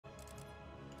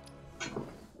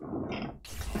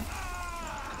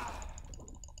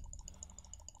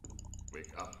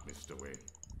Mr. Wayne.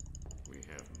 We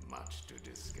have much to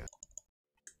discuss.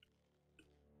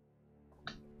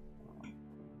 I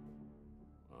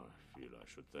feel I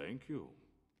should thank you.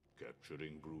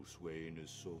 Capturing Bruce Wayne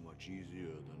is so much easier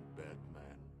than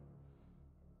Batman.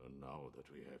 And now that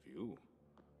we have you,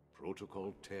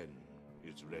 Protocol 10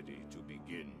 is ready to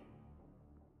begin.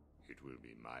 It will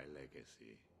be my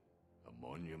legacy, a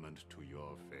monument to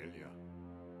your failure.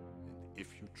 And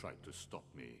if you try to stop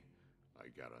me, I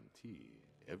guarantee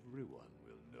everyone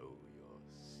will know your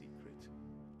secret.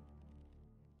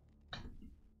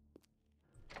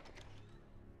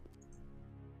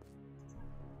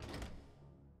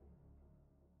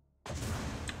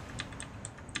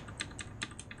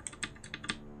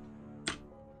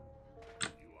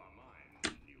 You are mine,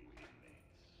 new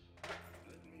inmates.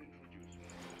 Let me introduce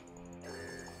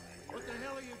myself. What the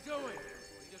hell are you doing?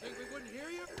 You think we wouldn't hear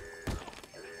you?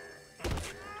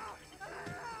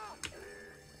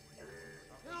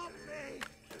 Help me!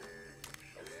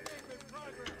 Escape in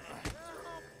progress!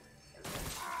 Help!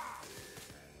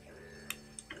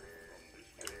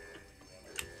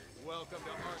 Welcome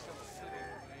to Arkham City.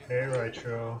 Hey,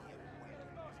 Rytro.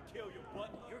 Kill you,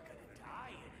 button. You're gonna die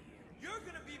in here. You're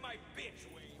gonna be my bitch,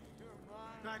 Wayne.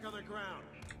 Back on the ground.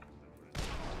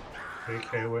 Hey, What are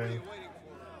K-Wing. you waiting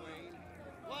for, Wayne?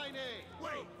 Line A.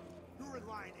 Wait. You're in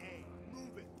line A.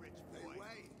 Move it, rich boy. Hey,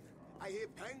 Wayne, I hear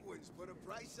penguins put a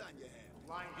price on your head.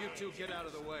 Line You two get out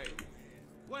of the way.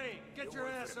 Wayne, get your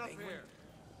ass up here.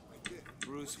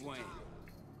 Bruce Wayne,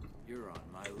 you're on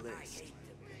my list.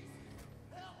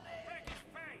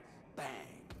 Bang.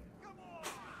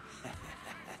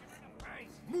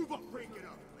 Move up, break it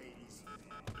up, ladies.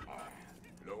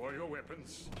 Lower your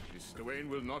weapons. Mr. Wayne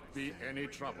will not be any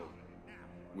trouble.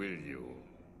 Will you,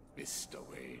 Mr.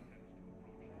 Wayne?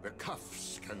 The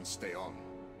cuffs can stay on.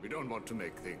 We don't want to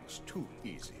make things too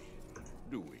easy,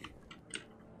 do we?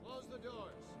 Close the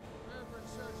doors. Prepare for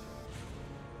insertion.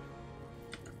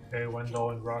 Hey,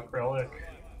 Wendell and Rock Relic.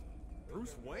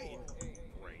 Bruce Wayne?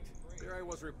 Great. There I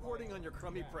was reporting on your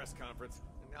crummy press conference,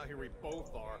 and now here we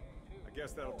both are. I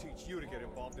guess that'll teach you to get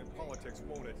involved in politics,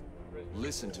 won't it?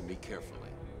 Listen to me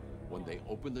carefully. When they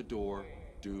open the door,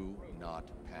 do not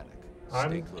panic.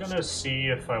 I'm Stay close gonna to see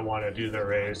if I want to do the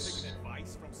race. Taking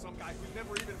advice from some guy who's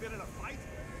never even been in a fight?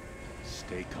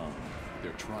 Stay calm.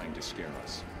 They're trying to scare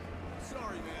us.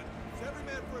 Sorry, man. It's every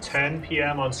man for 10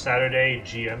 p.m. on Saturday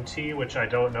GMT, which I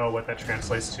don't know what that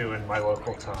translates to in my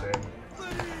local time.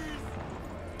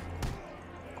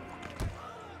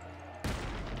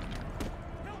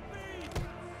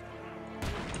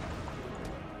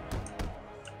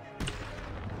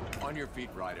 On your feet,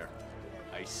 Ryder.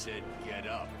 I said get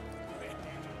up.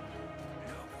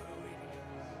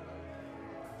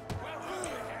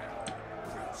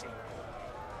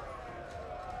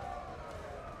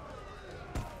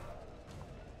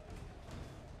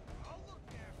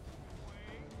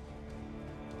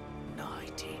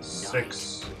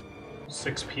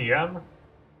 Six p.m.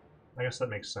 I guess that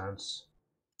makes sense.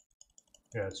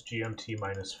 Yeah, it's GMT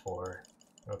 -4.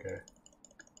 Okay.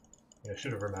 Yeah, I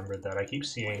should have remembered that. I keep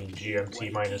seeing GMT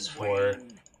 -4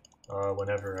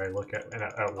 whenever I look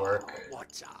at work.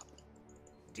 What's up?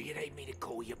 Do you need me to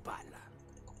call you butler?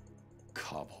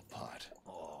 Cobblepot.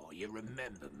 Oh, you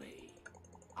remember me.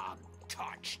 I'm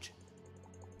touched.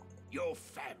 Your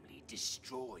family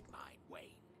destroyed mine,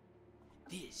 Wayne.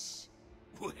 This,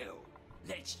 well,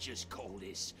 let's just call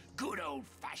this good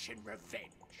old-fashioned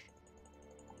revenge.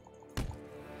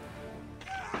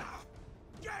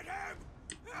 Get him!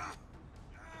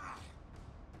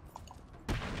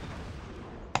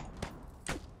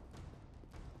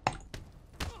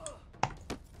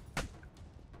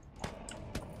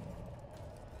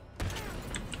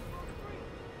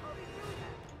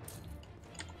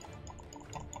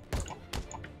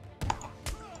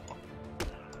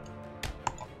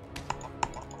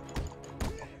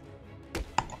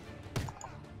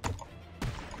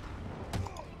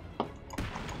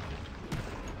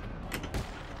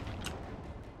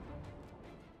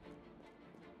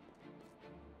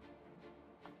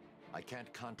 I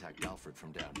can't contact Alfred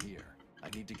from down here. I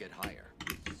need to get higher.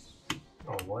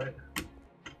 Oh, what?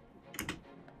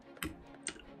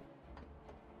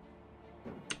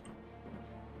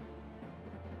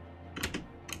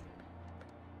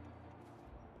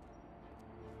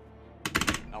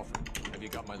 Alfred, have you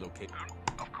got my location?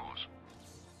 Of course.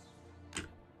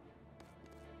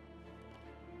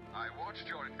 I watched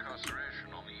your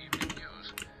incarceration on the evening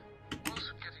news.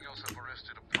 Was getting yourself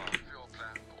arrested a part of your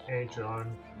plan? Hey,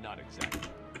 John. Not exactly.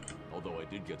 Although I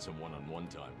did get some one-on-one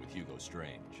time with Hugo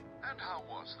Strange. And how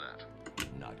was that?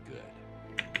 Not good.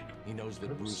 He knows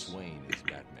that Bruce Wayne is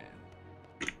Batman.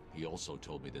 He also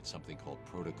told me that something called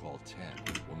Protocol 10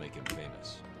 will make him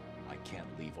famous. I can't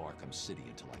leave Arkham City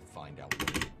until I find out what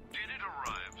it is. Did it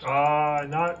arrive?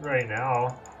 Not right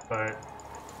now, but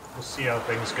we'll see how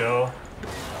things go.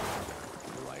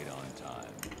 Right on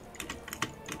time.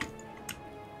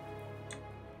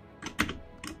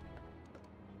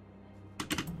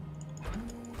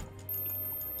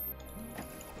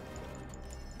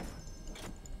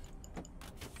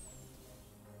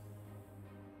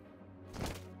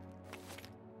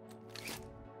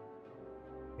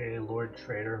 Hey, Lord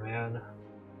Trader Man.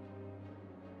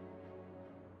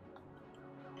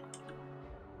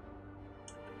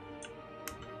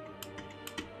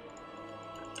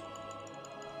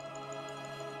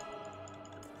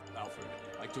 Alfred,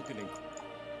 I took an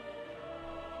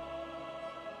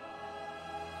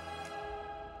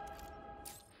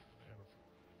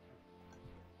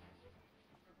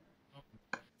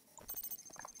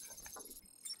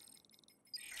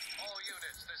All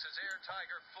units, this is Air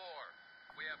Tiger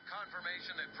 4. We have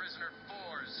confirmation that prisoner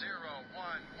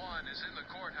 4011 is in the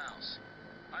courthouse.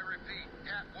 I repeat,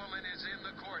 Catwoman is in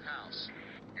the courthouse.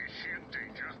 Is she in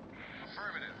danger?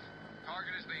 Affirmative.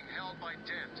 Target is being held by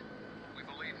Dent. We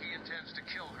believe he intends to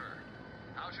kill her.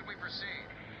 How should we proceed?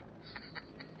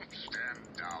 Stand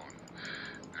down.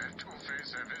 Let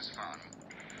Two-Face have his fun.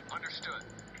 Understood.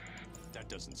 That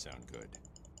doesn't sound good.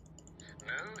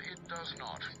 No, it does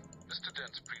not. Mr.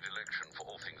 Dent's predilection for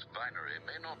all things binary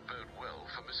may not bode well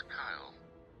for Miss Kyle.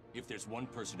 If there's one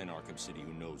person in Arkham City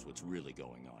who knows what's really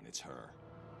going on, it's her.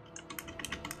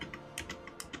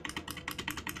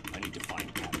 I need to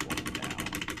find Catwoman now.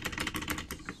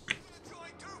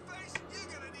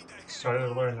 Started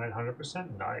to learn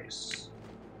 900%? Nice.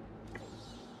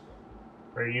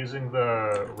 Are you using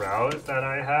the route that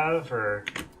I have, or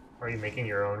are you making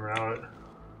your own route?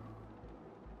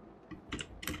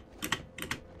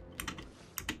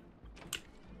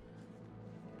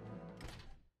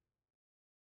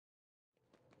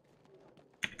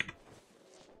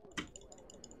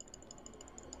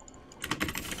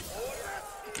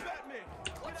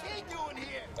 What's he doing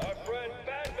here? Our friend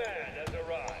Batman has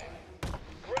arrived.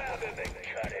 Grab him and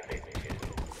cut him in two.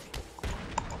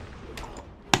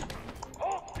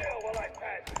 Hold still while I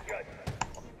pass the judgment.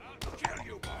 I'll kill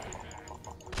you,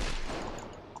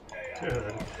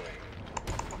 Good.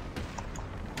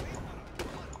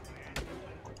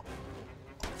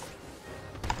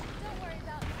 Don't worry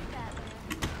about me, Batman.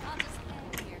 I'll just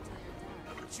hang here till you're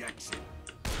done. Objection.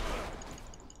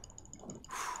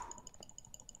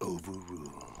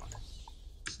 Overruled.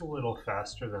 It's a little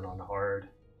faster than on hard.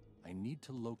 I need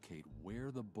to locate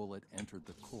where the bullet entered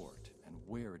the court and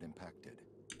where it impacted.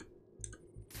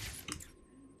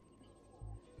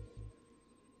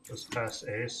 Just past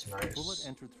Ace, The bullet nice.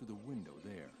 entered through the window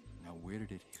there. Now where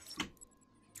did it hit?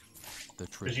 The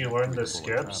Did you learn the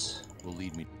trajectory bullet skips? traveled will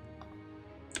lead me.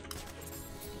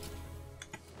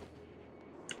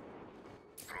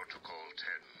 Protocol 10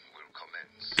 will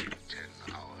commence in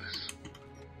 10 hours.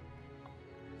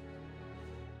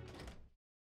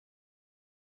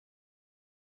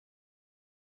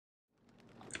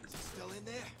 Is he still in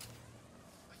there?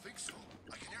 I think so.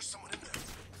 I can hear someone in there.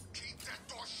 Keep that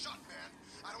door shut, man.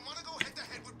 I don't want to go head to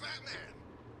head with Batman.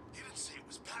 He didn't say it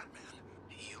was Batman.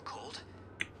 You cold?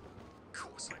 Of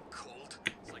course I'm cold.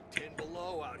 It's like 10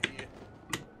 below out here.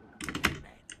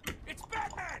 It's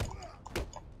Batman!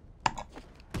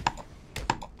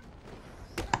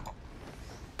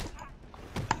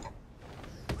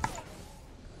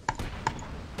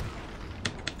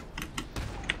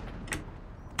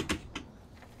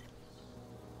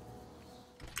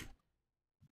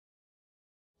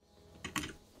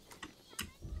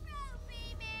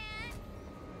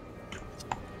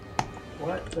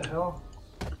 What the hell?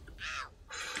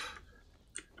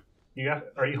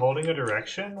 Are you holding a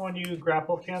direction when you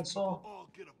grapple cancel? All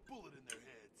get a bullet in their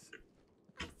heads.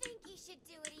 I think you should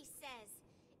do what he says.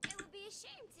 It would be a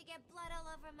shame to get blood all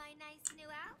over my nice new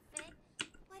outfit.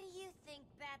 What do you think,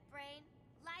 Batbrain?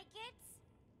 Like it?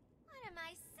 What am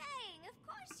I saying? Of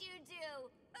course you do.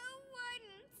 Who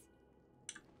wouldn't?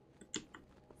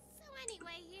 So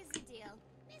anyway, here's the deal.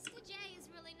 Mr. J is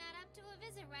really not up to a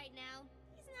visit right now.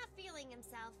 He's not feeling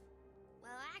himself.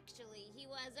 Well, actually, he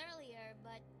was earlier,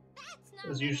 but that's not.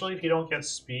 Because usually if you don't get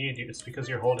speed, it's because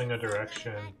you're holding a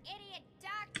direction. That idiot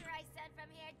doctor I sent from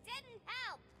here didn't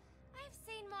help. I've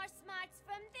seen more smarts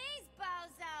from these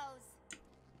bozos.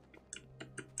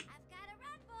 I've got to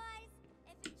run, boys.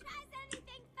 If he tries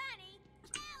anything funny,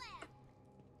 kill him.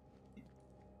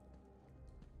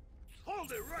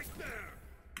 Hold it right there!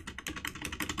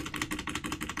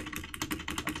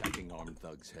 Attacking armed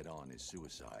thugs head-on is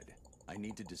suicide. I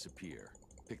need to disappear.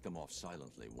 Pick them off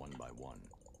silently, one by one.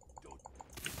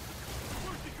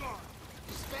 Where's he gone?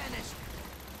 He's vanished.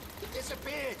 He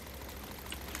disappeared.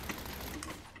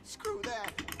 Screw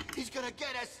that. He's gonna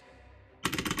get us.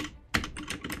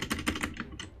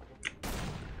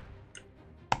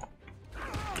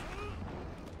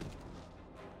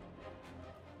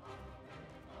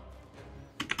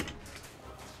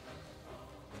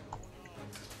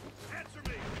 Answer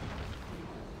me!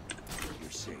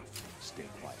 You're safe. Stay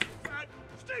quiet. Pat,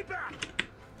 stay back!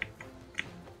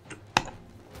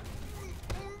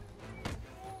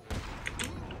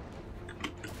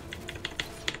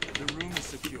 The room is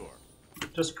secure.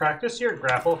 Just practice your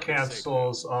grapple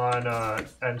cancels on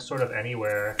and sort of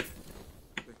anywhere.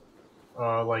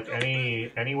 Like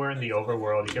anywhere in the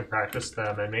overworld, you can practice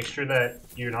them, and make sure that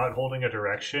you're not holding a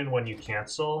direction when you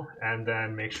cancel, and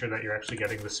then make sure that you're actually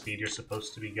getting the speed you're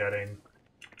supposed to be getting.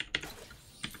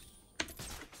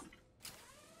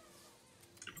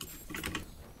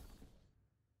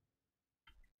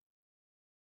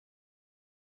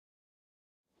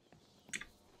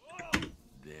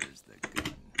 There's the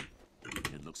gun.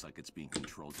 It looks like it's being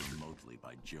controlled remotely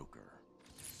by Joker.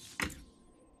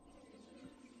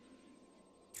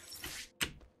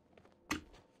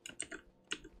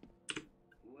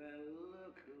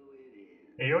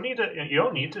 You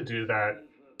don't need to do that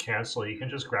cancel. You can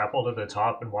just grapple to the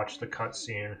top and watch the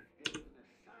cutscene.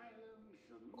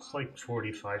 It's like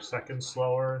 45 seconds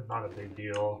slower, not a big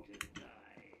deal.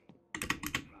 I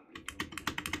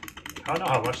don't know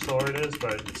how much slower it is,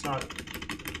 but it's not.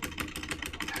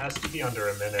 It has to be under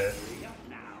a minute.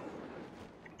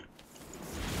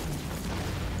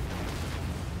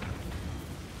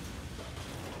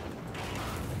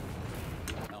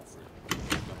 Alfred,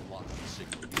 I've got a lock on the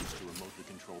signal used to remotely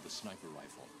control the sniper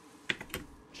rifle.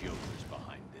 Joker's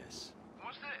behind this.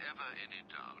 Was there ever any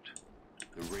doubt?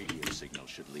 The radio signal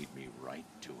should lead me right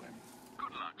to him.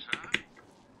 Good luck, sir.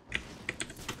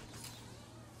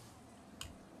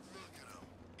 Look at him.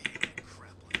 Eating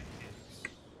crap like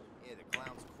pigs. Yeah, the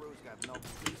clown's crew's got no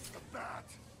peace. The bat.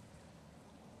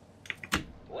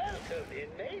 Welcome,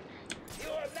 inmates. You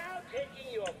are now taking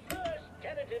your first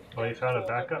tentative. Oh, you found a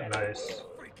backup? Nice.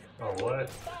 Oh, what?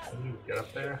 Can you get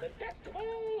up there?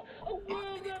 Well, a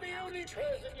world where the only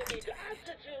person you need to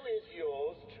answer to is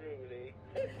yours truly.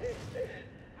 I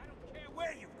don't care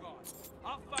where you've gone.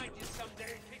 I'll find you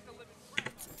someday and kick the living crap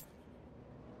out of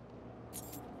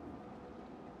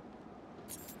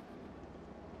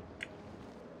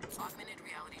you. Augmented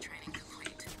reality training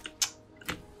complete.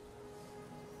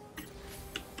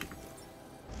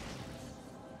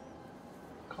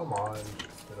 Come on,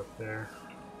 get up there.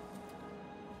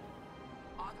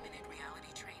 Augmented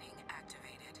reality training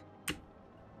activated.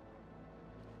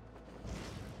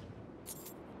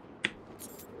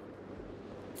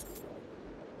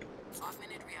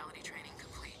 Augmented reality training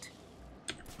complete.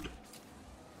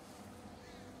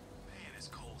 Man, it's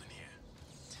cold in here.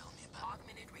 Tell me about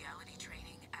Augmented reality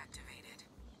training activated.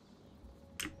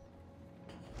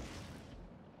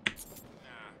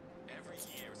 Nah, every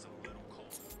year it's a little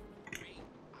cold. Me,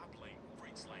 I blame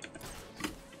freaks like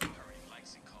Freeze. I heard he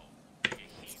likes it cold. Yeah,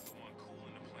 he's the one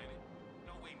cooling the planet.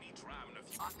 No way me driving a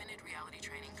few. Augmented reality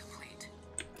training complete.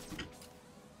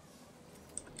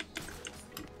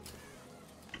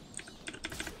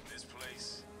 This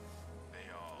place,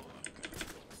 they all look good.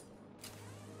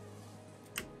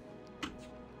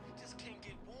 Just can't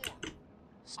get warm.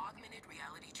 Augmented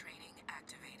reality training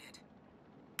activated.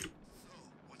 So,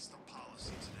 what's the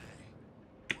policy today?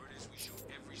 Word is we shoot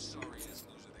every sorry-ass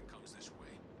loser that comes this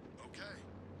way. Okay.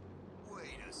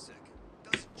 Wait a second.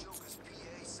 Doesn't Joker's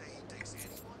PA say he takes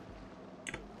anyone?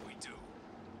 We do.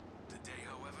 Today,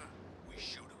 however, we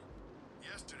shoot him.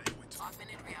 Yesterday, we took...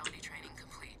 Augmented reality training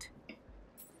complete.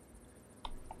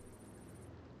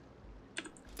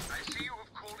 I see you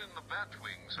have called in the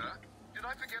Batwing, sir. Did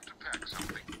I forget to pack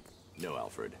something? No,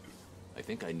 Alfred. I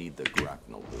think I need the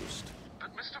grapnel boost.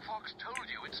 But Mr. Fox told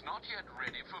you it's not yet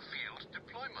ready for field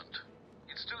deployment.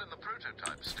 It's still in the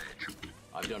prototype stage.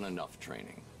 I've done enough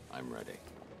training. I'm ready.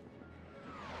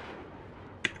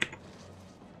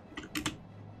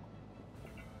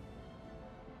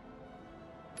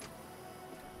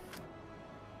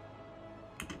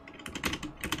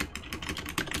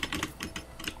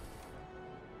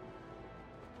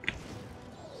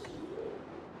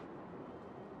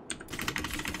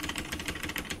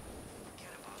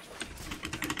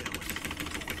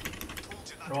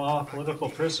 Well, political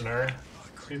prisoner.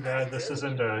 Too bad this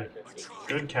isn't a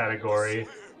good category.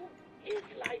 It's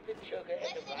like the Joker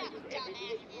enterprises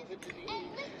everything is proven to be.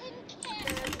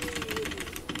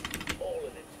 All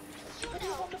of it. But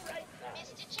on the bright side,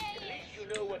 at least you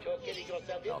know what what you're getting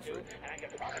yourself into, and I can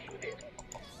promise you this.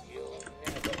 You'll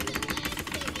never...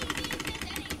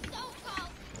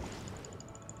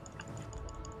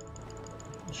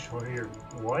 Show your...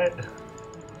 what?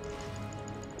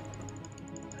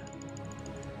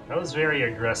 That was very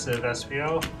aggressive,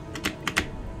 SPO.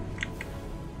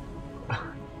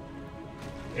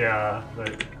 Yeah,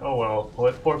 but oh well,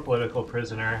 poor political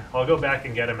prisoner. I'll go back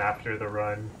and get him after the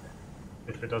run,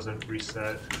 if it doesn't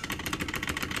reset.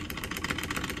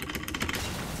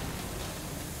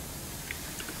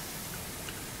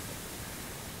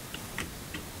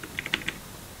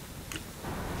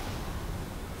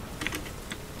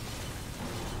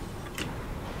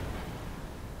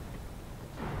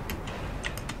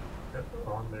 Yep,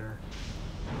 on there.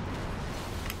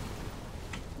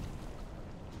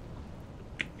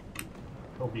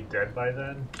 He'll be dead by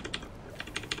then.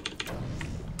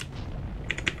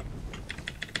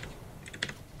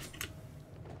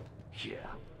 Yeah,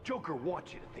 Joker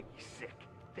wants you to think he's sick.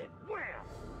 Then wham!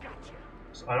 Gotcha!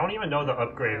 So I don't even know the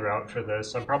upgrade route for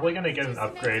this. I'm probably gonna get an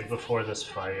upgrade before this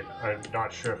fight. I'm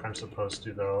not sure if I'm supposed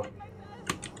to though.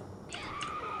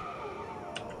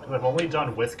 'Cause I've only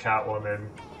done with Catwoman.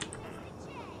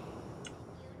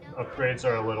 Upgrades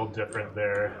are a little different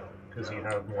there, because you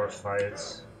have more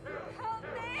fights.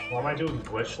 Why am I doing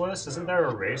Glitchless? Isn't there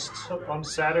a race on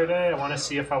Saturday? I want to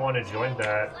see if I want to join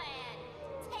that.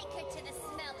 Take her to the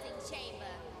smelting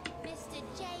chamber. Mr.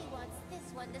 J wants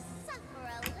this one to suffer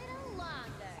a little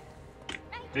longer.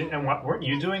 And weren't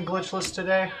you doing Glitchless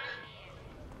today?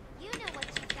 You know what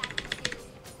you got to do.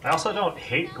 I also don't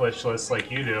hate Glitchless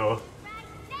like you do.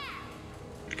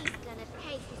 He's gonna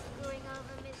pay for screwing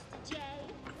over Mr. J.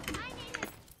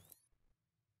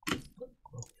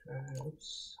 Okay,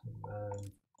 oops. And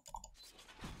then...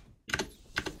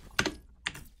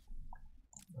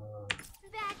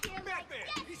 Back here like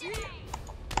yesterday.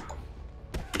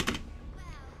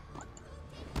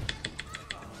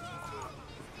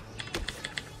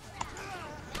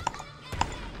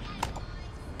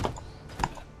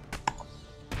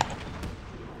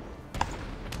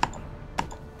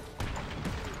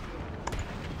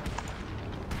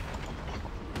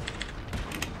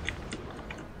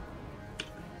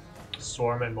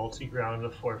 Swarm and multi-ground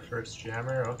before first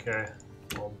jammer? Okay,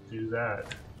 I'll do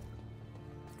that.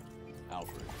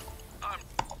 Alfred.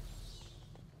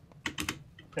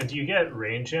 And do you get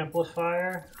range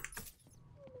amplifier?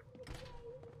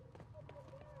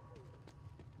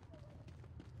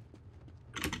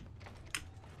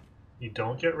 You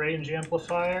don't get range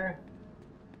amplifier?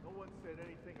 No one said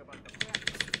anything about the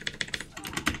fact.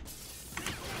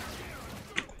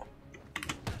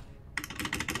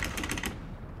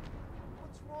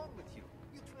 What's wrong with you?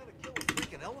 You trying to kill a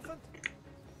freaking elephant?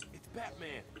 It's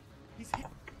Batman. He's hit.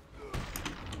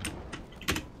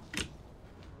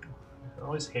 I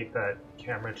always hate that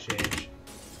camera change.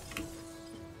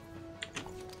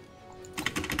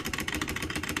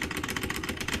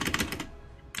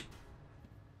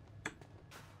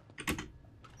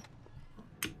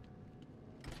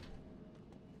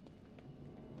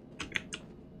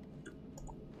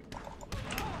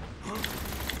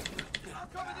 I'm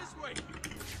coming this way.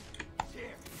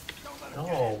 Here, don't let him Oh,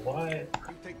 get in. what?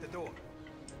 You take the door.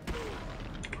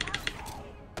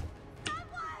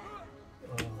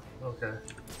 Okay.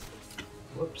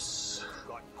 Whoops.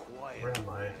 Got quiet. Where am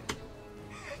I?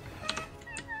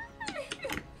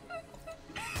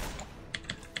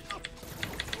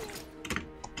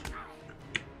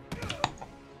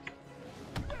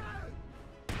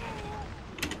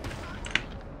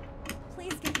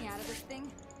 Please get me out of this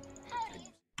thing.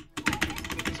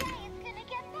 Mr. J is gonna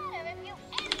get better if you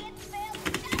idiots fail to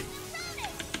stop the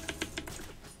running.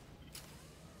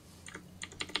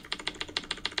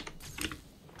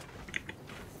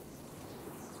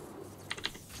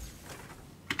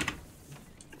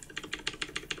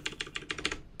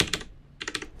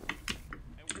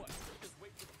 And what? Just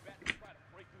wait for the bat to try to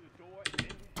break through the door and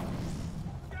then...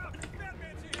 Yeah,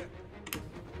 Batman's here!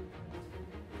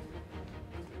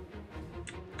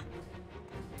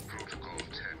 Protocol 10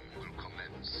 will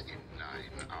commence in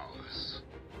 9 hours.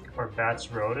 Are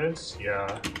bats rodents?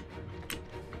 Yeah.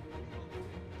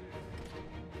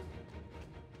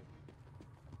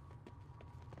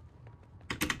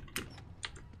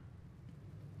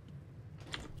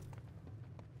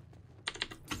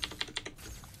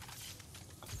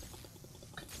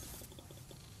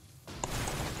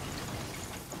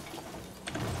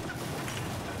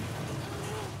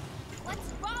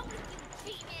 What's wrong with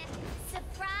you, B-Man?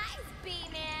 Surprise,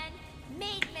 B-Man.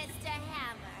 Meet Mr.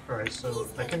 Hammer. Alright, so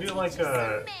He's I can gonna do teach like you a... some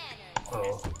manners.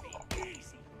 Oh.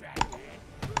 Easy, Batman.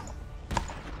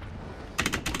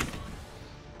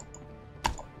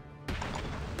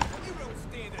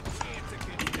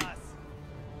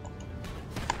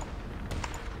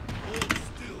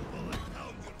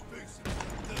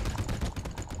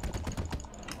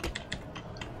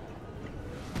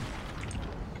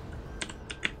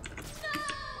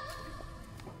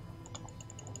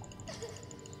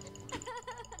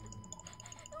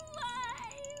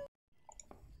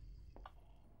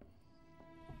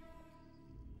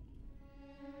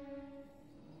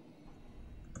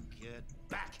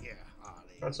 here,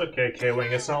 Harley. That's okay,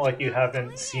 K-Wing. It's not like you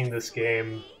haven't seen this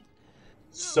game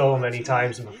so many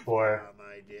times before.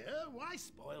 My dear, why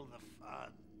spoil the fun?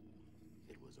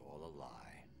 It was all a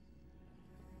lie.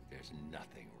 There's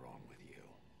nothing wrong with you.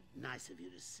 Nice of you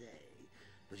to say,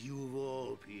 but you of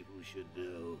all people should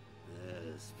know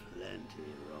there's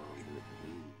plenty wrong with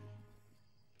me.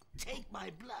 Take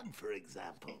my blood, for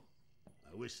example.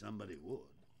 I wish somebody would.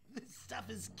 This stuff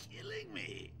is killing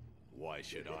me. Why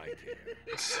should I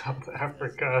care? South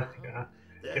Africa, yeah.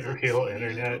 There's In a real teeny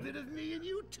internet. little bit of me and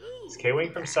you too. Is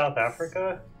K-Wing from South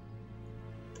Africa?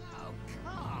 Oh,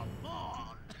 come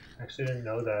on. I actually didn't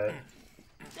know that.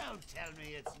 Don't tell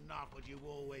me it's not what you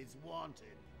always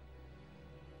wanted.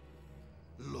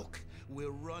 Look, we're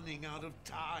running out of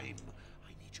time. I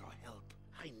need your help.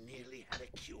 I nearly had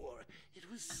a cure. It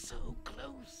was so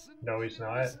close. And No, he's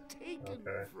not. it was taken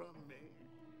Okay. from me.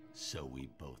 So we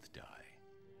both die.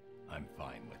 I'm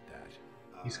fine with that.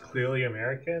 He's clearly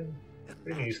American? What do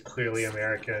you mean he's clearly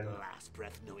American? Last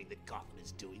breath knowing that Gotham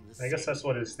is doing the I guess same. that's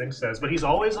what his thing says, but he's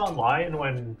always online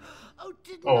when...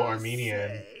 Didn't Oh, I Armenian.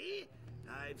 say?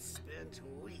 I've spent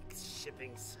weeks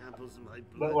shipping samples of my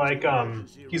blood. But like, to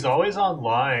he's always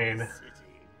online.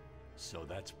 So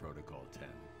that's Protocol 10.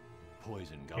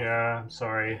 Poison Gotham. Yeah, I'm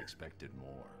sorry. I expected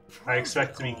more. I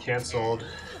expect to be cancelled.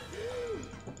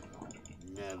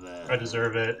 Never. I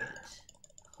deserve it.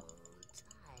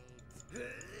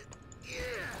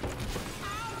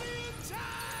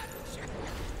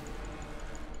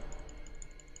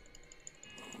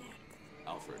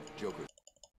 Alfred, Joker.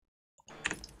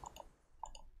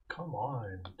 Come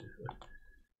on, dude.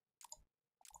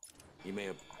 You may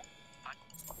have...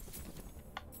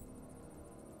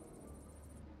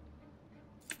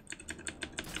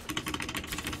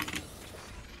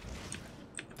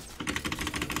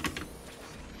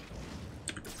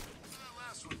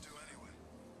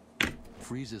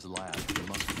 Freeze's lab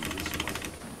must be this way.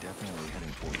 I'm definitely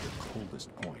heading toward the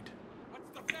coldest point.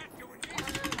 Can't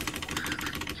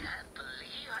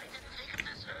believe I didn't think of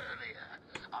this earlier.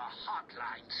 A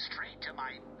hotline straight to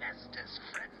my bestest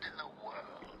friend in the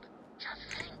world. Just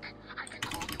think, I can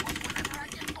call you up whenever I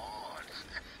get bored.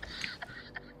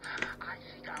 I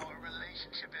think our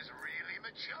relationship is really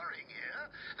maturing here.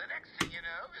 The next thing you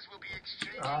know is we'll be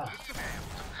exchanging emails,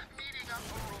 meeting up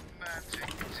for romantic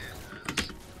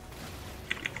dinners.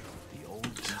 The old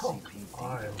Oh, come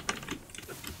on.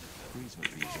 Freeze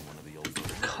must be using one of the old...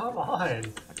 Come on.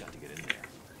 I've got to get in there.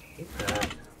 I hate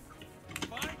that.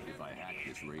 If I hack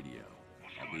this radio,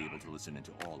 I'll be able to listen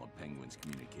into all of Penguin's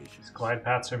communications. Glide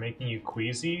paths are making you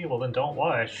queasy? Well then don't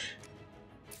watch.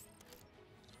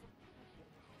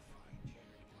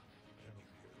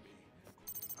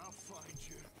 I'll find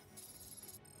you.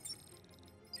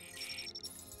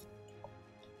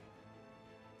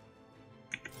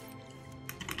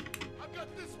 I've got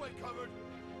this way covered.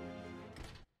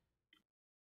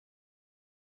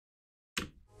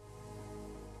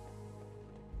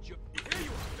 Here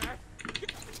you are, Bat.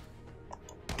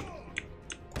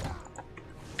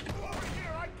 Over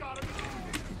here, I got him.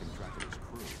 Keeping track of his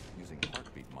crew using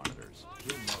heartbeat monitors.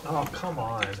 He'll know Oh, come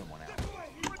on. someone else.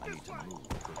 I need to move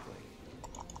quickly.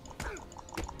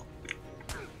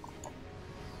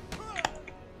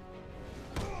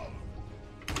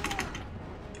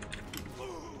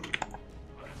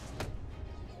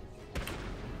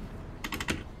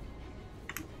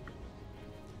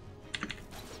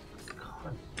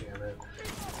 God damn it.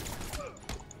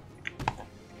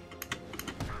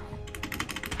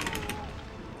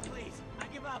 Please, I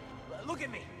give up. Look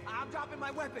at me. I'm dropping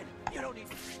my weapon. You don't need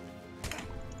to.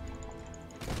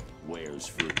 Where's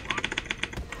Fruit?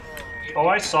 Oh,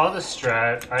 I saw the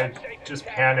strat. I just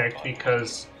panicked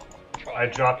because I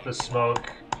dropped the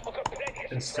smoke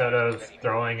instead of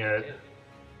throwing it.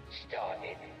 Start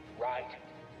it right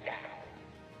now.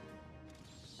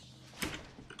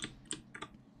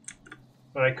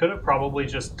 But I could have probably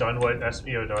just done what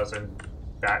SBO does and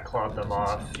backclawed them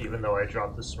off, even though I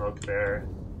dropped the smoke there.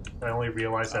 I only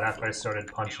realized that after I started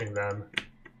punching them.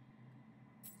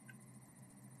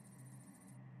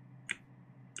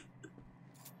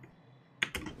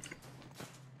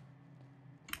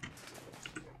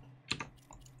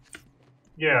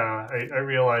 Yeah, I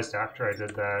realized after I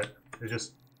did that. It's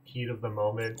just heat of the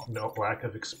moment, no lack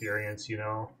of experience, you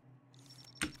know?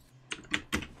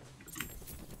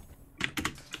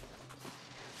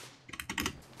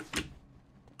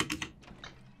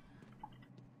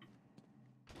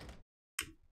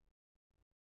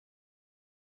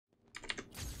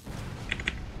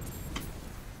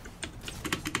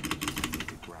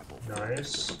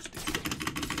 Nice. See,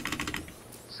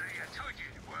 I told you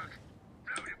it'd work.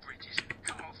 Blow the bridges,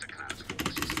 cut off the cloud's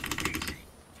forces. Easy.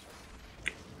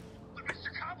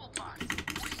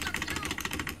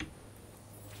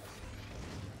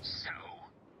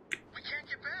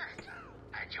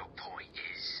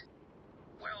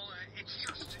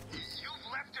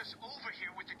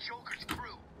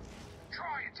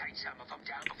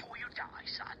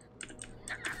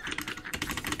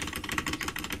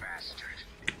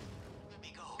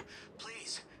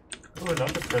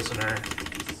 prisoner.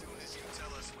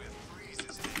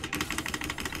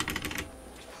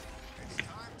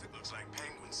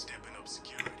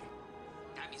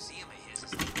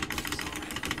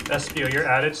 Espio, your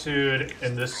attitude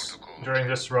in this during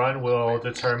this run will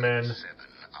determine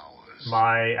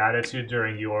my attitude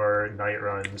during your night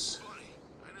runs.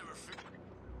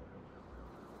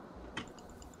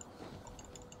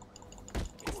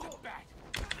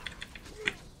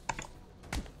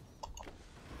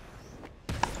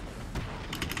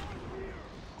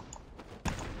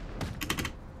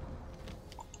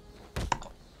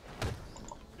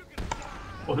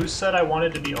 Well, who said I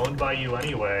wanted to be owned by you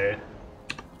anyway?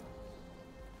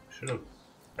 Should have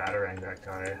bataranged that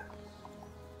guy.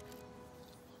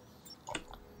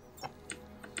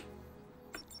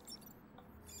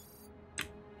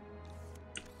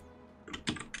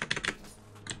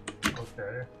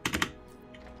 Okay.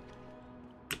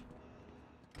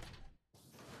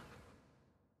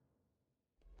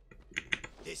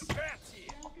 This bat's here.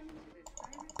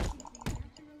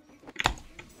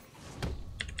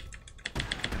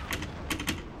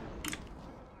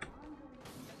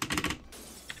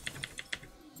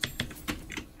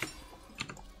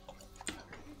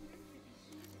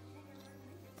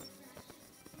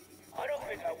 I don't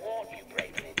think I want you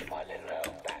breaking into my little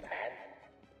home, Batman.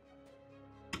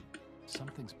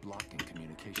 Something's blocking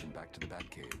communication back to the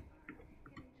Batcave.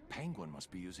 Penguin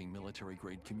must be using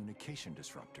military-grade communication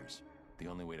disruptors. The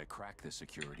only way to crack this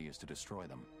security is to destroy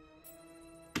them.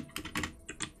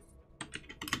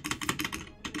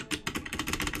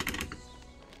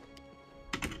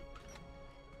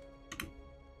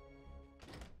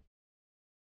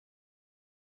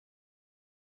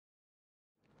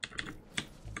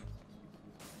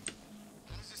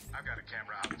 I've got a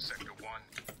camera out in Sector 1.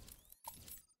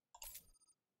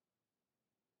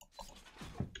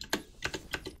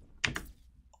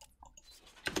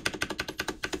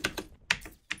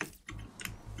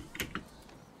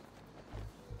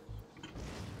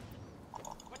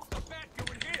 What's the bat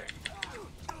doing here?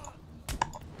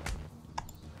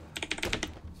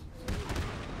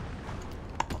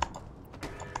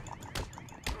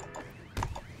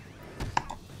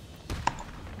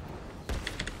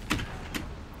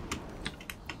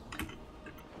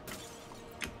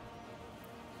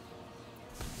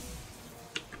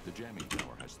 The jamming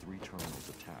tower has 3 terminals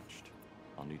attached.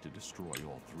 I'll need to destroy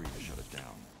all 3 to shut it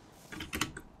down.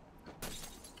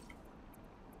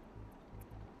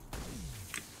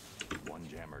 One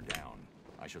jammer down.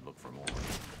 I should look for more.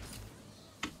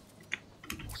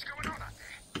 What's going on out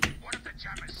there? What if the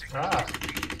jammer signal Ah.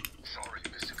 Sorry,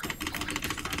 Mr. Copperfield.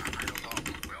 I don't know.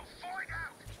 We'll find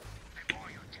out. And all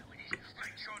you're doing is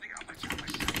make sure the other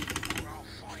jammer's safe, or I'll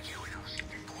find you and I'll see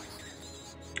you poison.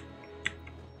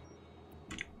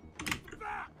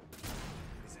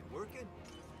 Is it working?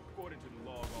 According to the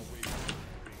log, all waves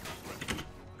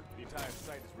the entire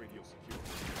site is radio secure.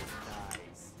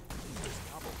 Nice. Where's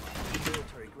Copperfield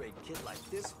military-grade kid like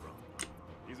this from?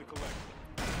 He's a collector.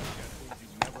 He's got things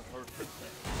you've never heard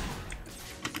before.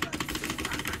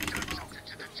 Talking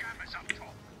to the jammers up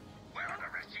top. Where are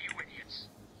the rest of you idiots?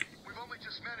 We've only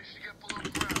just managed to get below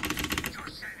ground.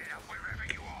 Just set it up wherever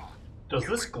you are. Does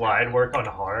this glide work on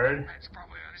hard? That's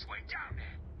probably on his way down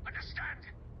there. Understand?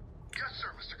 Yes,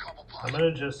 sir, Mr. Cobblepot. I'm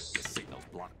gonna just... The signal's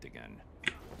blocked again.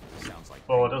 Sounds like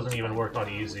Well, it doesn't even work on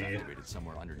easy. activated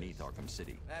somewhere underneath Arkham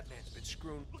City. Batman's been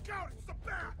screwed. Look out, it's the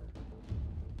bat!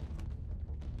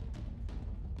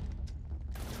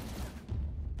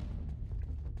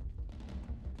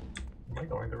 Am I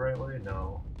going the right way?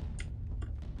 No.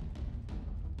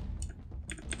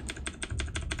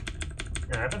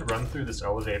 Yeah, I haven't run through this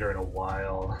elevator in a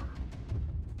while.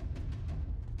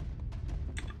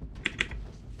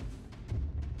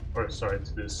 Or sorry,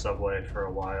 through this subway for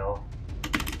a while.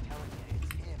 I'm telling you,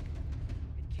 it's him.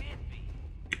 It can't be.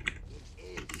 It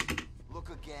is. Look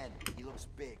again. He looks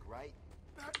big, right?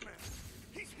 Batman!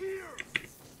 He's here!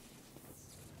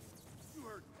 You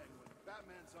heard Penguin.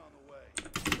 Batman's on the way.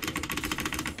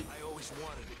 I always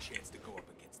wanted a chance to go up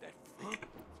against that freak.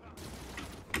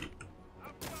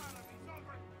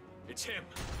 It's him.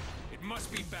 It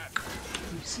must be Batman.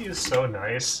 UC is so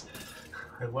nice.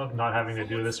 I love not having to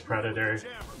do this Predator.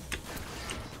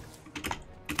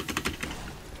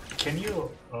 Can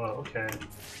you... Oh, okay.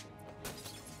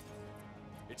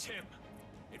 It's him.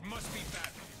 It must be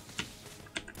Batman.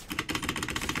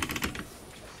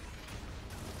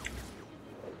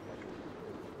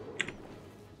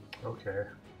 Okay.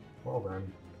 Well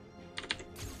then.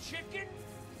 Chicken,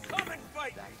 come and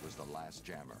fight! That was the last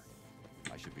jammer.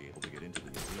 I should be able to get into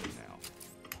the museum now.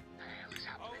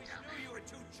 Always knew you were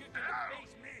too chicken to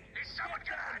face me. Is someone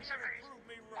Get gonna down answer here me? and prove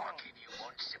me I'll wrong. give you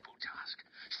 1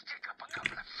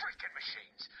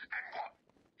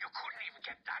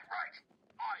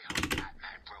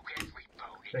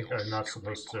 think I'm not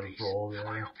supposed to roll there.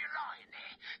 I hope you're lying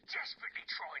there, desperately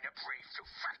trying to breathe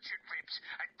through fractured ribs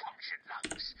and punctured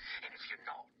lungs. And if you're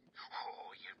not,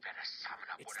 oh, you better summon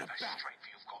up whatever strength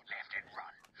you've got left and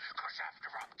run. Because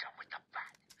after I'm done with the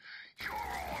bat, you're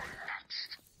all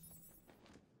next.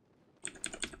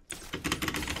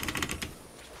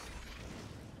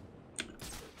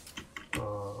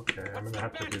 Oh, okay, I'm gonna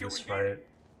have to do this fight.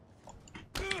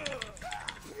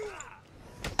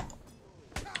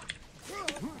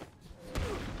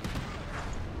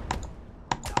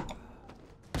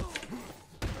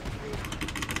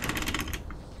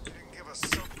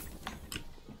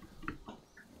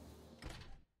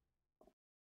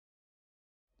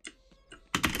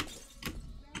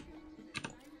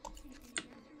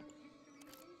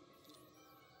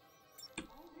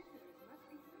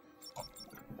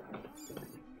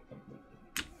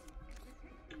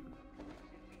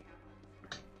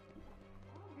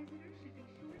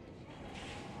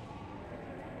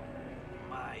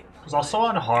 Because also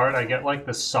on hard, I get like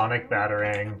the sonic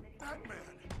batarang.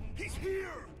 He's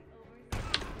here.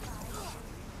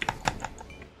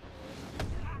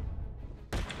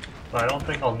 But I don't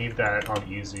think I'll need that on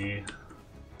easy.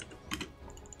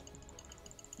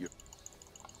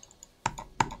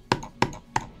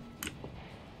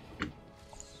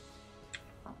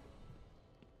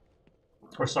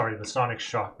 Or sorry, the sonic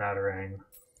shock batarang.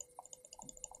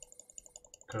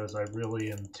 Because I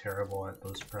really am terrible at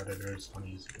those predators on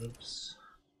easy. Oops.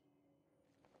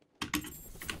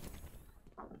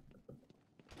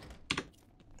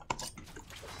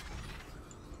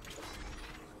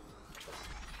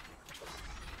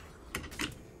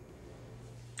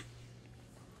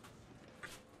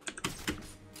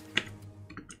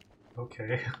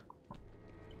 Okay.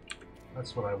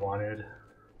 That's what I wanted.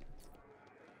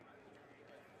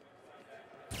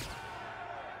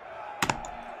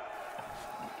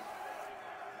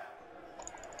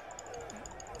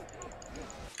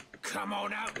 Come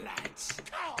on out, lads.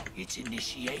 It's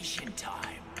initiation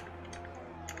time.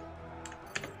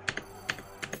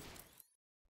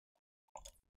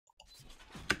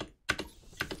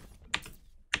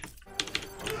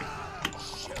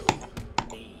 Show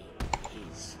me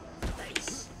his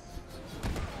face.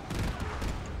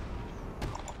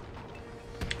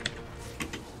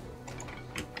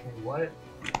 What?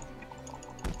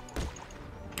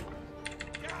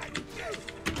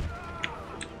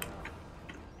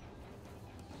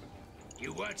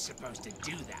 You weren't supposed to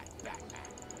do that, Batman.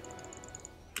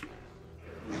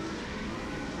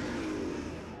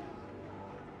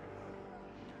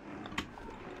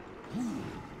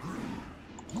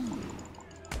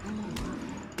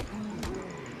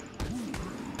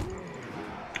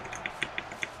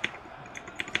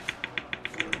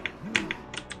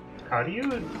 How do you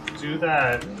do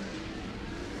that?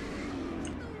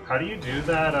 How do you do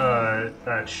that,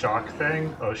 that shock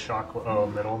thing? Oh, shock, oh,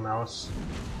 middle mouse.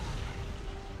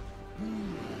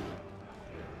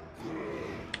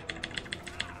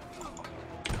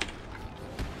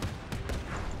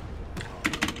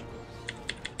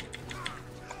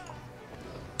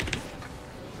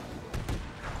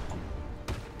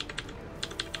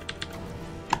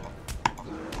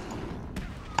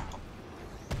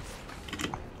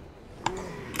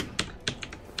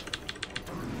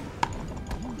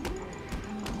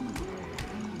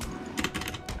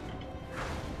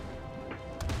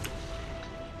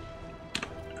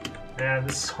 Man,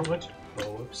 there's so much. Oh,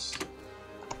 whoops.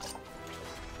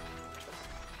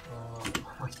 Oh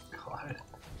my god.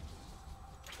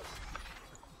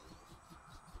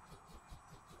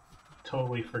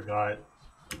 Totally forgot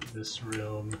this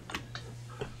room.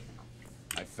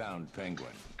 I found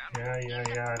Penguin.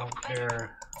 Yeah, I don't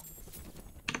care.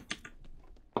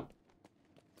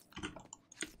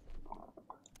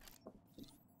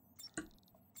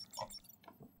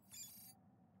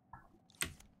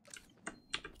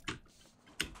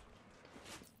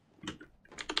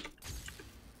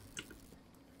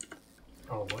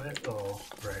 Oh, what? Oh,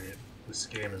 right. This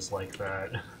game is like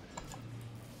that.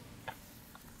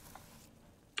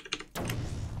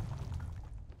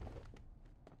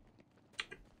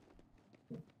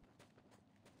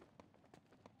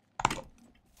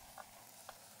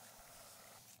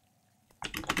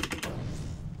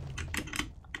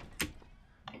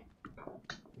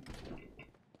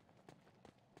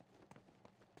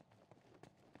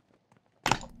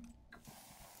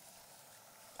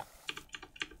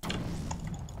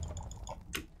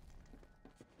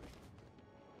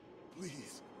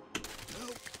 Please,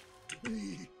 help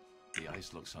me. The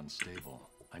ice looks unstable.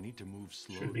 I need to move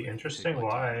slowly. Should be Take interesting. my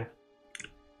Why? time.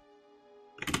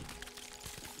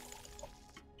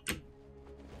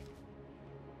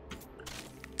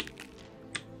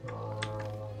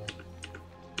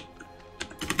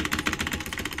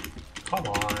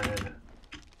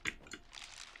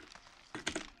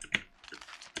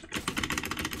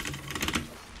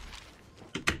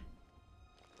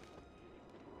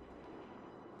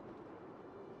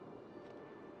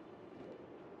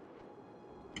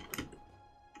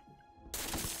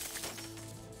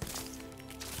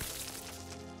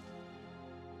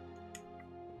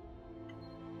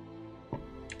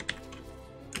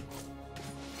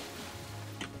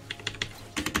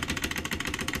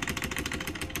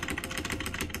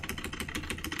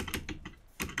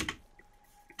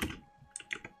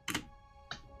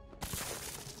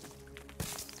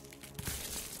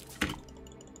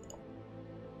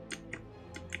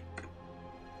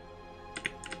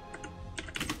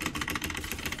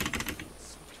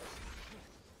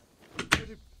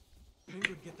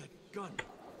 gun?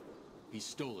 He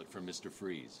stole it from Mr.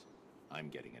 Freeze. I'm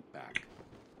getting it back.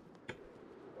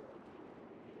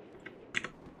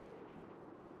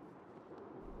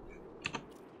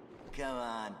 Come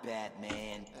on,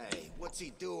 Batman. Hey, what's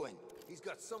he doing? He's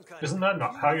got some kind Isn't that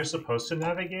not how you're supposed to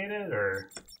navigate it, or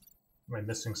am I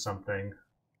missing something?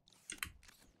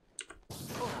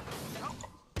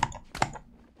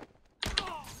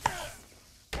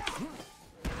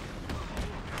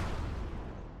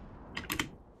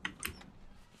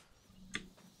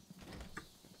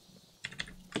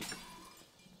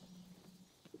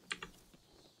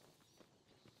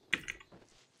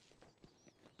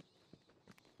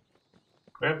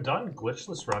 I've done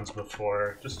glitchless runs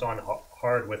before, just on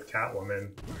hard with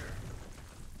Catwoman.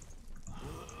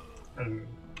 And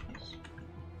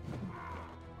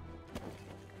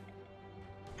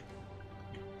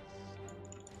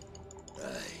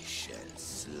I shall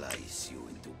slice you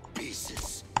into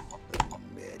pieces,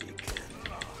 American.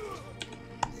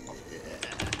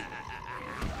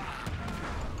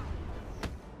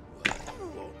 Why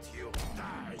won't you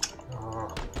die?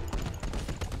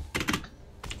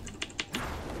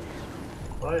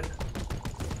 what?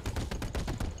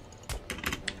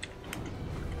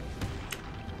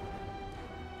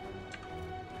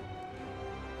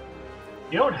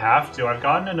 You don't have to. I've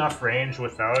gotten enough range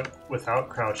without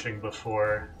crouching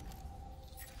before.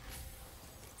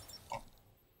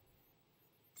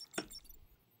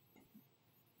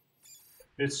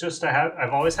 It's just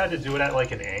I've always had to do it at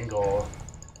like an angle.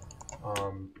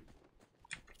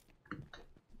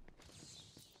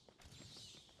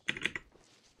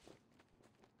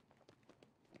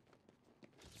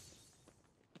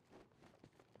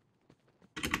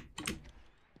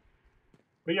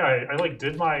 But yeah, I like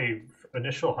did my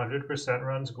initial 100%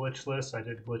 runs glitchless. I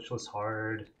did glitchless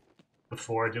hard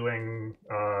before doing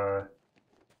 100%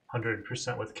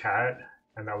 with Cat,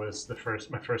 and that was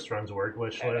my first runs were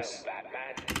glitchless. Hello,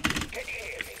 Batman. Can you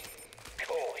hear me? Of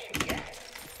course you can.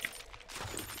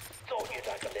 Thought you'd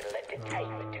like a little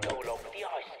entertainment to go along with the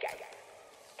ice skate.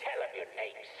 Tell him your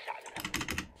name, son.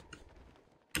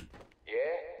 Yeah?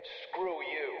 Screw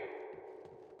you.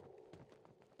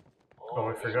 Oh,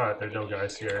 I forgot. There are no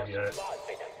guys here yet. Good. Let's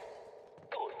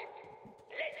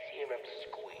hear him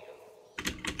squeal.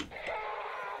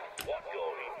 What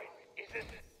you're in? Is this...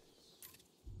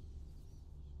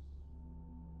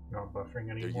 Not buffering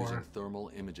They're anymore. using thermal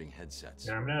imaging headsets.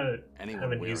 Yeah, I'm gonna Anyone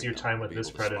have an wearing easier them time will with be this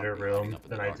able to spot Predator me hiding room up in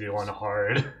the than I do on darkness.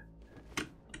 hard.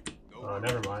 Oh,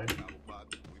 never mind.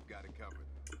 We've got it covered.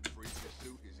 Freeze's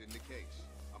suit is in the case.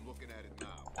 I'm looking at it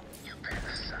now. You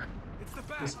better, son. It's the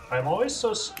bat. I'm always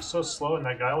so slow, and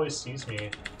that guy always sees me.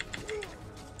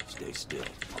 Stay still.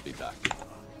 I'll be back.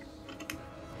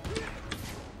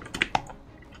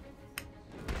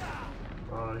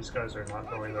 Oh, these guys are not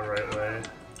going the right way.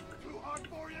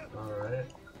 Alright.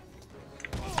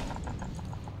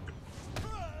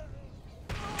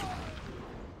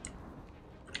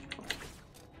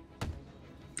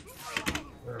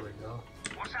 There we go.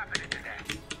 What's happening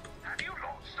today? Have you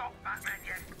lot stopped Batman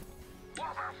yet?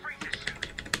 What about Freeze's suit?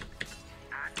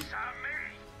 Answer me!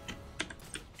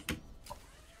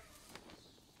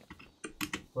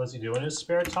 What does he do in his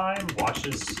spare time?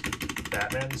 Watches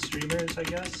Batman streamers, I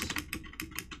guess?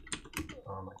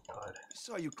 Oh my god.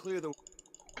 Saw you clear the...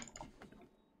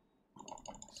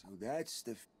 So that's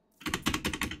the...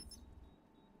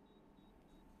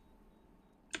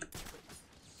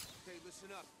 Okay, listen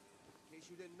up. In case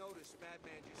you didn't notice,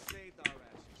 Batman just saved our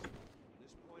asses. From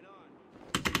this point on,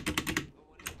 no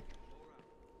one else can go around.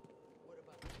 What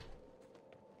about...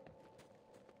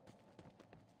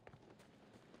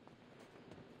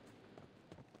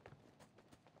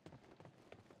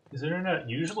 His internet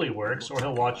usually works, or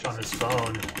he'll watch on his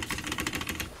phone.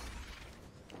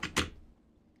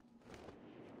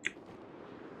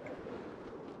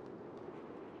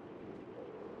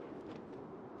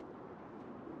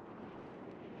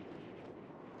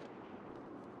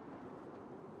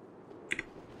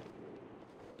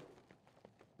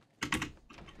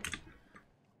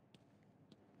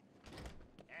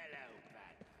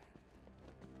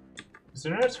 His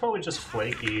internet's probably just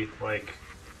flaky, like...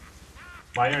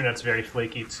 My internet's very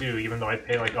flaky too, even though I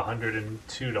pay like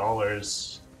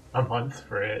 $102 a month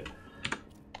for it.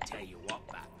 Tell you what,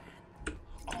 Batman.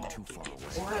 I'm too far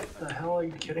away. What the hell, are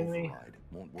you kidding me? Override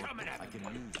won't work. I can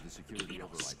use the security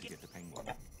override to get to Penguin.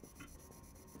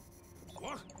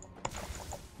 What?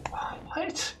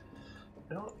 What? I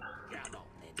don't... Come on,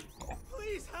 then.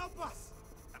 Please help us!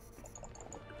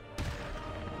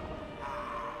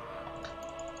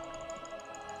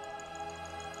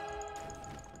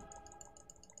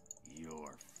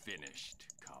 You're finished,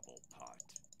 Cobblepot.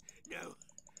 No,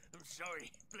 I'm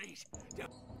sorry. Please.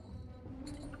 Don't.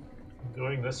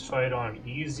 Doing this fight on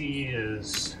easy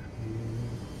is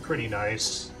pretty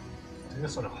nice. Doing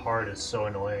this on hard is so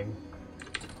annoying.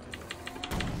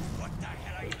 What the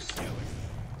hell are you doing?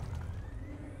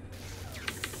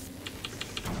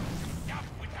 Stop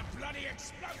with the bloody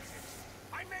explosives!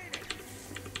 I made it!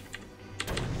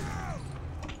 No!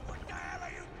 What the hell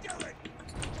are you doing?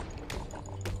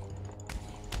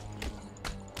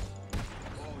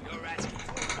 Oh, you're asking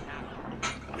for it now.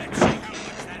 Let's see how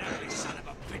much that ugly son of a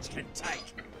bitch can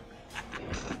take.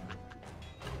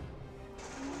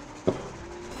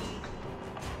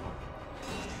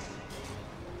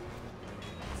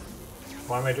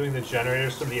 Why am I doing the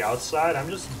generators from the outside? I'm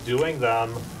just doing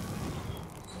them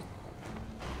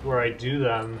where I do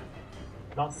them,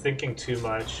 not thinking too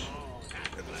much.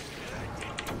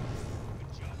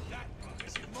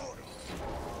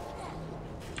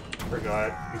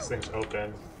 Forgot these things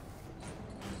open.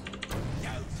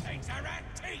 Those things are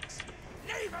antiques!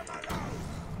 Leave them alone!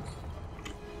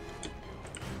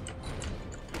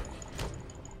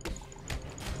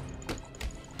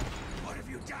 What have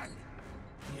you done?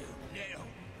 You little...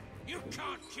 You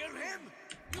can't kill him!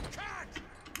 You can't!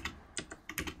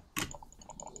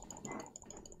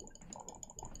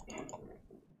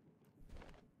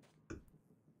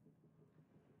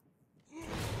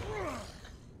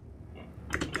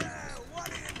 What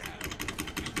do you know?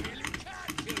 You really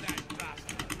can't kill that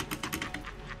bastard!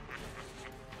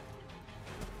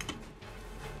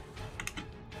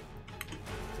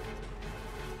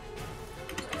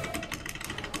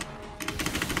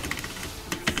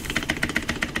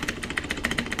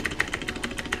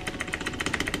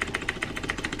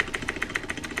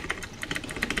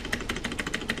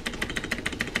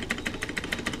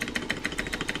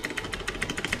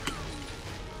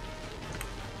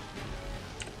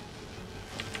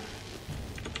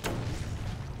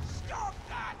 Stop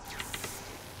that!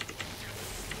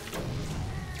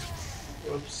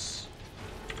 Whoops.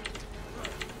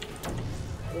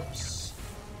 Whoops.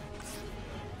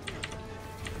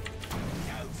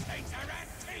 Those things are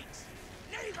antiques!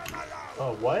 Leave them alone!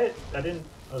 Oh, what? That didn't...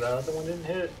 Oh, that other one didn't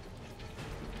hit?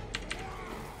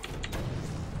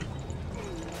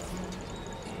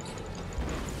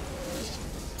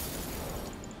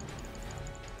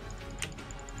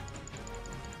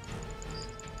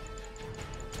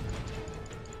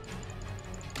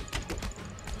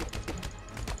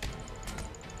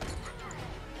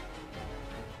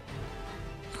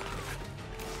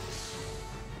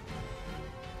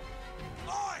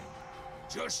 Oi!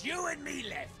 Just you and me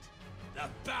left. The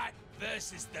bat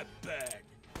versus the bird.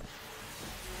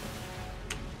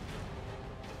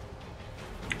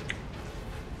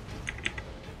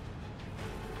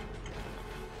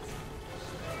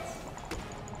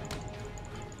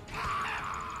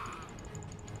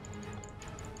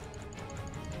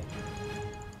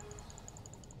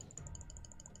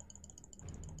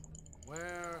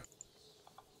 Where?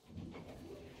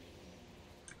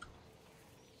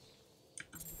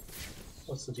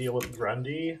 What's the deal with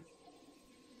Grundy?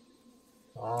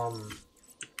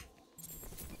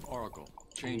 Oracle,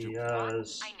 change of...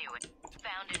 Yes. I knew it.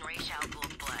 Found in Ra's al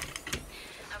Ghul's blood.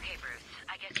 Okay, Bruce.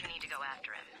 I guess you need to go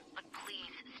after him. But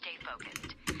please stay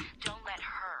focused. Don't let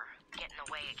her get in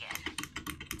the way again.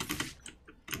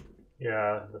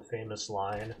 Yeah, the famous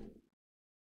line.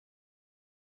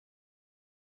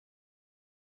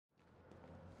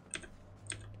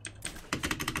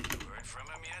 Heard from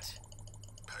him yet?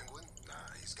 Penguin?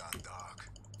 Nah, he's gone dark.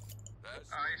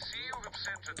 I see you have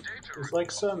sent a data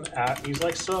He's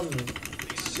like some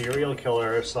serial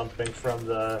killer or something from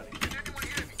the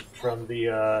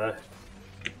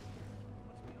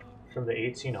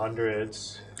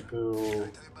 1800s who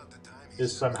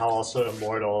is somehow also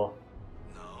immortal.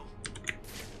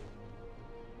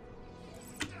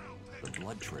 The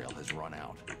blood trail has run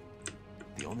out.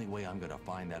 The only way I'm gonna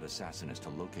find that assassin is to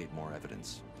locate more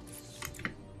evidence.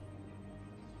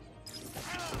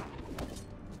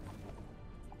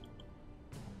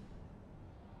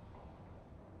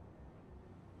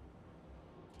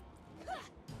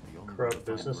 Corrupt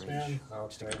businessman?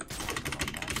 Okay.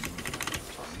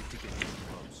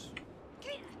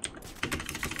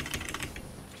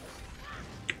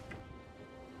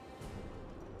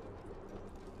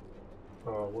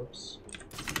 Oh, whoops.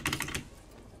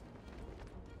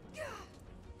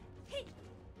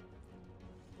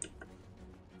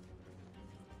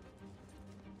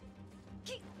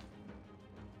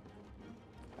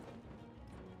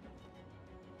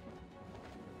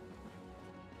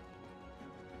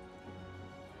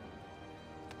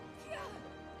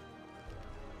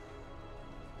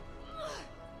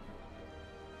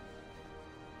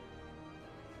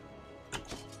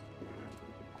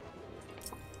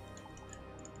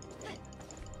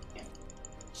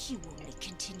 You only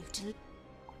continue to...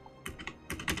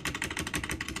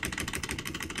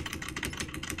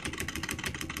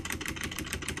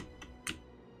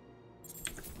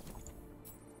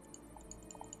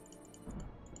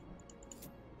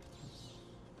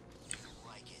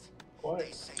 What?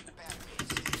 They say Batman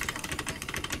saves John Wayne.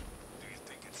 Do you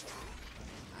think it's true?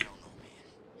 I don't know, man.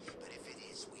 But if it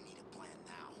is, we need a plan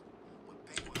now. When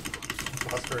Penguin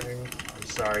comes, Buffering. I'm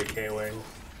sorry, K-Wing.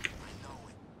 I know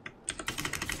it.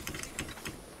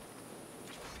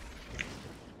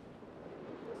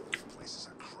 This place is a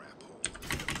crap hole.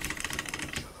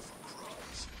 Each other for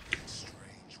crumbs.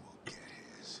 Strange will get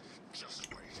his. Just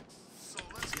wait. So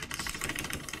let's get this straight.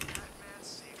 Batman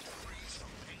saved Freeze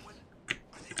from Penguin?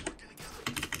 Are they working together?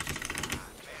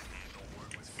 Batman don't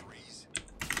work with Freeze.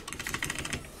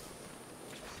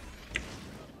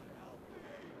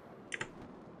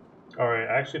 Alright,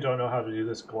 I actually don't know how to do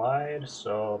this glide,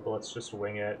 but let's just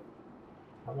wing it.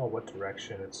 I don't know what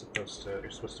direction you're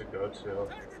supposed to go to.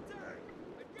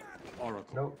 Oracle,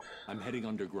 Nope. I'm heading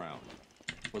underground.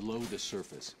 Below the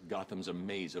surface, Gotham's a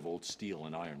maze of old steel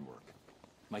and ironwork.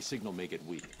 My signal may get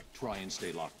weak. Try and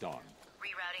stay locked on.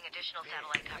 Rerouting additional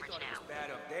satellite I coverage thought it now. was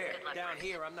bad up there. Good luck, Down Bruce.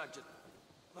 here, I'm not just...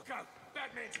 Look out!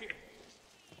 Batman's here!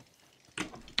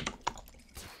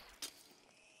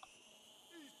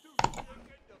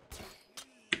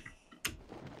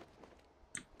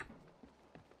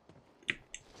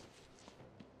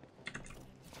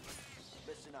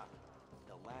 Listen up.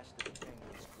 The last of the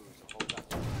Penguin's crews will hold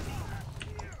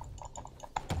up.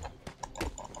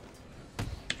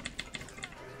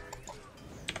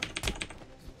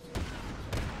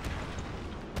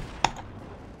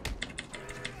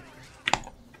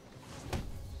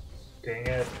 Dang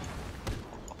it.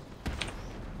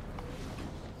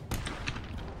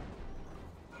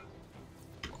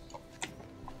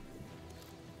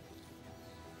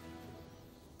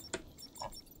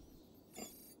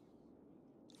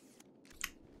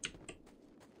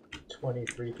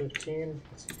 $23.15.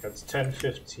 That's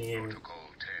 10:15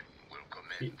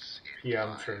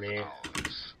 p.m. for me.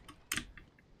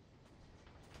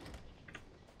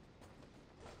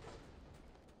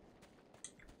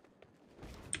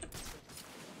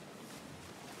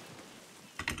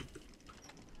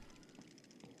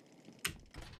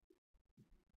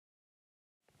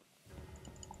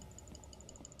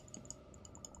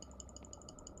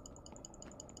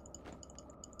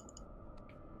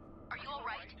 Are you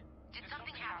alright? Did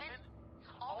something happen?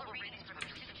 All the readings from the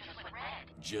system just went red.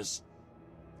 Just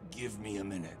give me a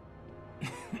minute.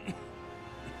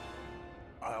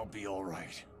 I'll be all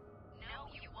right. No,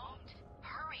 you won't.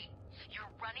 Hurry. You're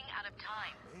running out of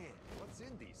time. Man, what's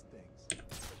in these things?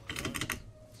 Guns,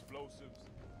 explosives,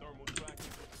 thermal trackers,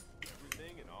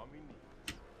 everything an army needs.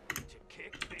 To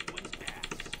kick Penguin's ass.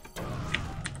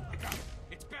 Look out!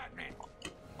 It's Batman!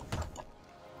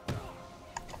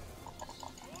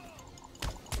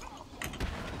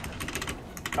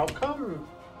 How come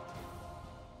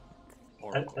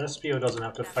SBO doesn't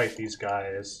have to fight these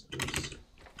guys? Oops.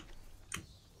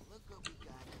 Look what we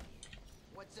got here.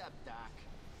 What's up, Doc?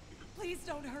 Please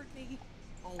don't hurt me.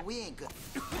 Oh, we ain't good.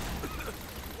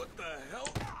 What the hell?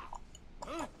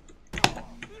 Huh?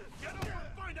 Get over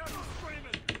and find out who's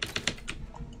screaming!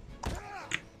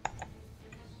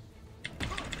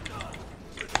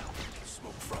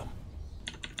 Smoke from.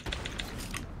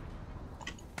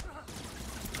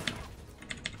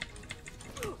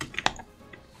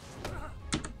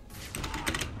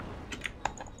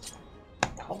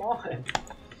 Come on.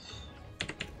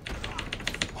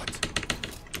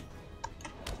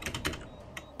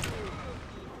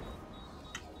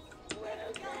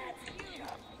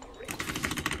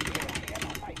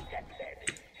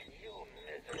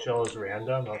 Shell is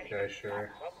random? Okay,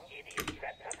 sure.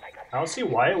 I don't see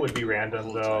why it would be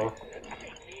random though.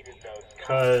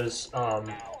 Cause so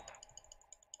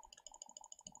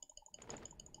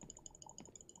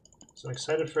I'm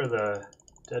excited for the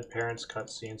Dead Parents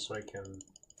cutscene so I can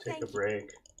take a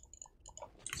break.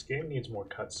 This game needs more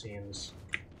cutscenes.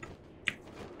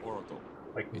 Oracle,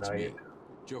 Like it's Night. me.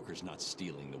 Joker's not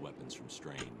stealing the weapons from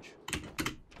Strange.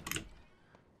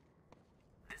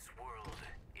 This world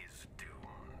is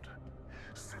doomed.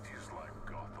 Cities like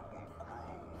Gotham will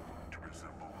grow to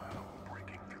resemble hell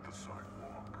breaking through the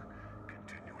sidewalk,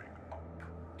 continuing up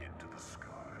into the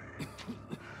sky.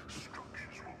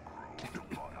 Structures will grow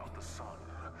to blot out the sun,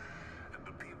 and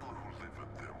the people who live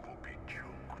in them will be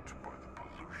choked by the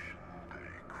pollution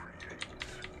they create.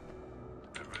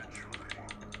 Eventually,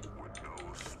 with no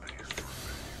space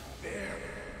remains. There!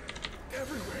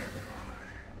 Everywhere!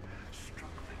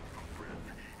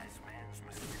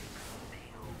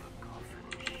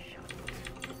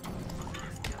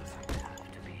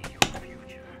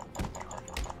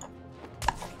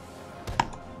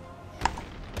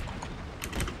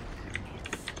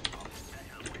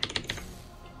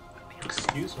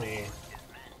 Excuse me.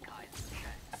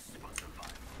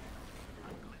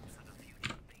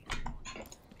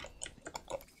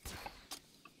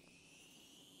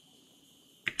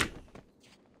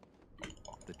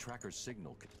 The tracker's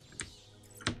signal.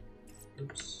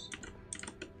 Oops.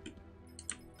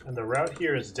 And the route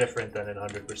here is different than in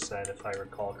 100% if I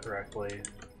recall correctly.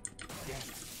 Damn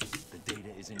it. The data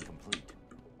is incomplete.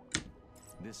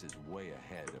 This is way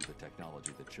ahead of the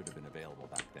technology that should have been available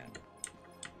back then.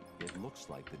 It looks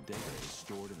like the data is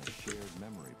stored in a shared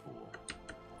memory pool.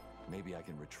 Maybe I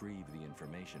can retrieve the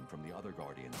information from the other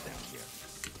Guardians down here.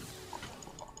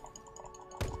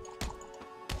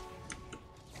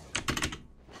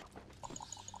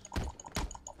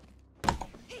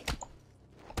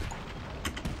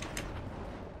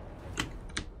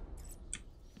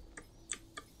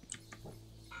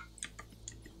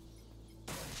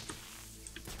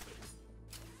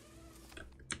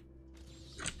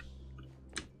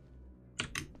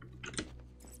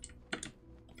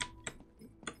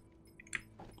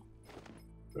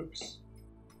 Oops.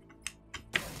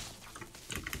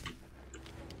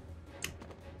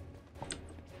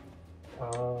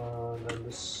 Then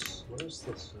this, where's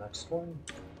this next one?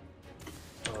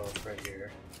 Oh, right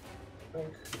here. I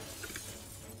think.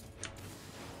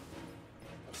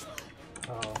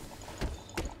 Oh.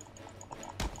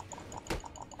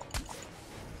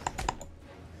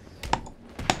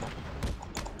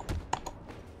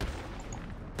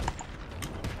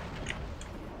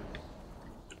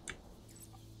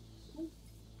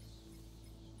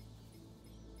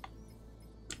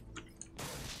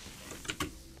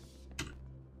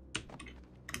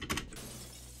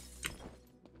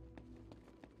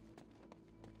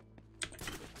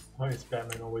 Why is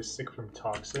Batman always sick from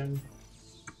toxin?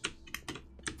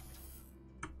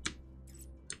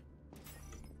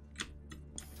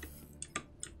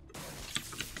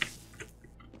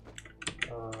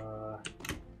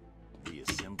 The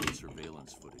assembly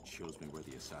surveillance footage shows me where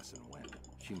the assassin went.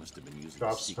 She must have been using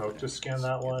Drop smoke to scan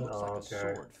that one? Oh, like a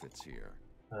okay. sword fits here.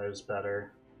 That is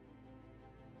better.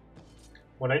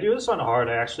 When I do this on hard,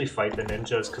 I actually fight the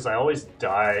ninjas because I always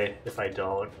die if I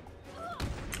don't.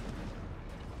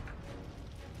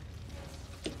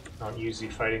 On easy,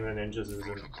 fighting the ninjas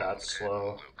isn't that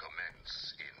slow.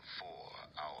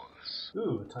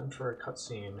 Ooh, time for a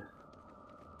cutscene.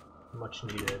 Much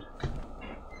needed.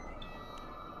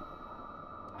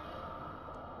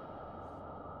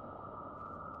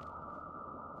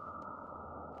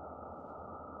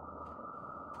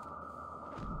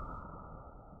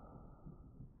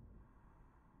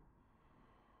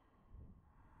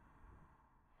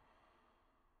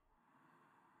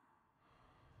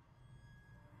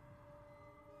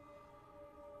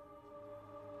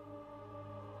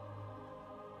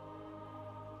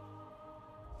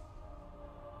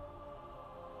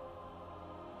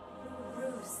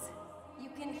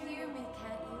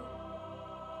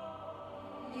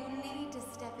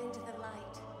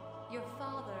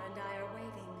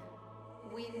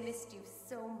 missed you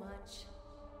so much.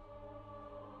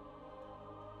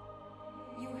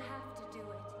 You have to do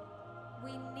it.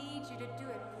 We need you to do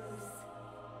it, Bruce.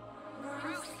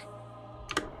 Bruce!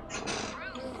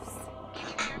 Bruce! Can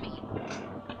you hear me?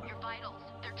 Your vitals,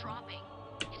 they're dropping.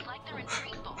 It's like they're in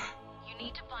free fall. You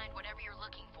need to find whatever you're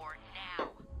looking for now.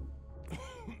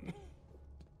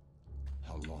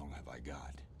 How long have I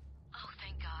got? Oh,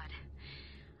 thank God.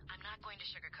 I'm not going to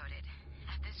sugarcoat it.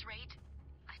 At this rate,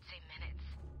 I'd say minutes.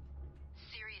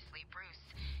 Seriously, Bruce,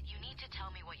 you need to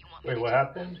tell me what you want me to do. Wait, what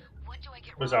happened? What do I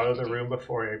get Was wrong out of to the do? room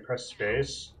before I pressed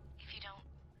space. If you don't...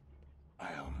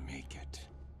 I'll make it.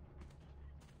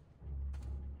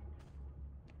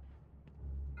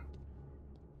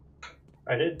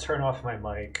 I did turn off my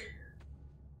mic.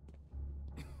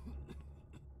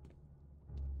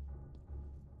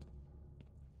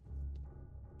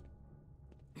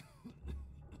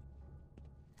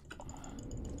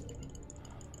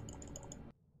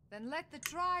 Then let the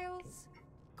trials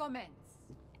commence.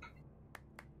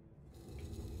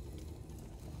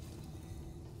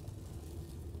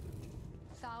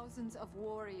 Thousands of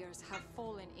warriors have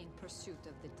fallen in pursuit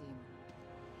of the demon.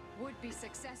 Would-be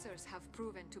successors have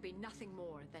proven to be nothing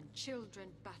more than children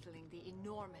battling the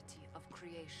enormity of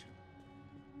creation.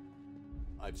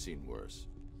 I've seen worse.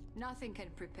 Nothing can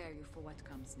prepare you for what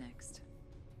comes next.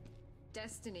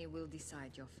 Destiny will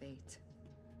decide your fate.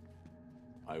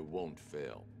 I won't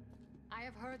fail. I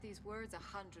have heard these words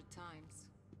 100 times.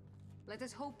 Let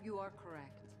us hope you are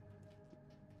correct.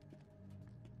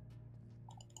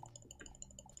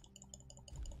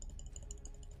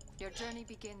 Your journey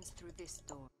begins through this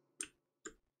door.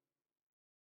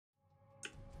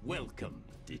 Welcome,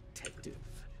 Detective.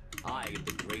 I am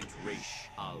the great Rish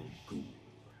Al Ghul.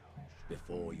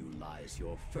 Before you lies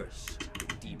your first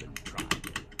demon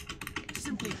tribe.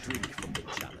 Simply drink from the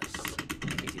chalice.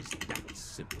 It is that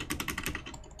simple.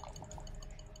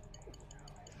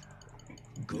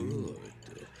 Good.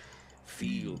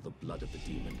 Feel the blood of the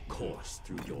demon course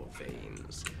through your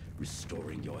veins,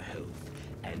 restoring your health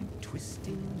and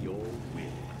twisting your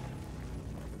will.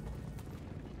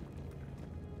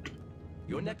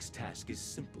 Your next task is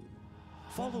simple.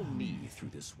 Follow me through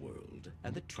this world,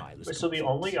 and the trial is So the complete.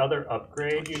 only other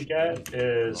upgrade you get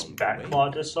is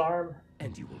Batclaw Disarm?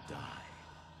 And you will die.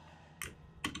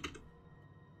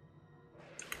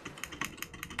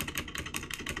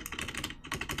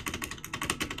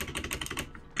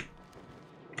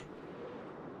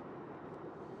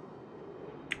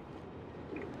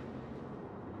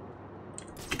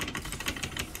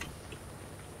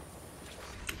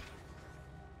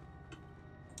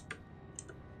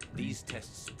 These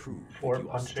tests prove that you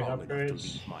are strong enough to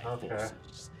lead my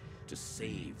forces, to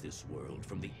save this world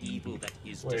from the evil that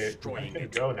is destroying it. I can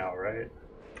go now, right?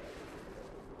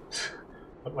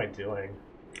 What am I doing?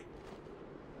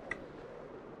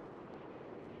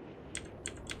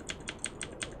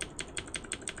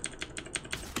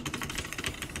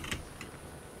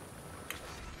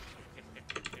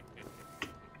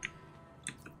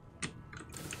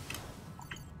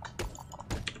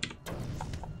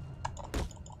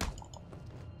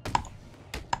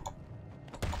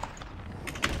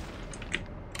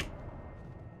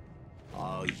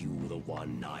 Are you the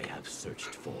one I have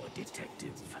searched for,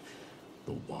 detective?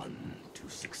 The one to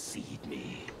succeed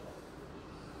me?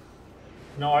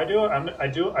 No, I do.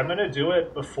 I'm gonna do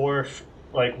it before,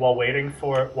 like, while waiting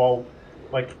for,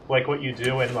 like what you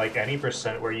do in like any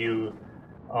percent where you,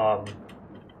 what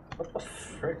the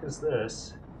frick is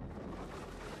this?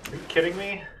 Are you kidding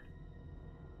me?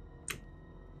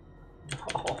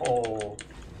 Oh.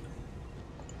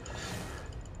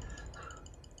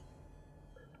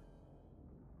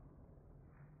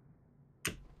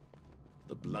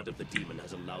 The blood of the demon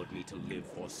has allowed me to live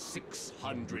for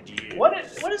 600 years.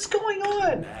 What is going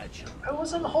on? Imagine. I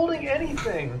wasn't holding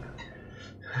anything.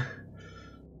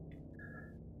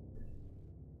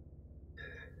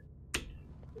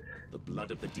 The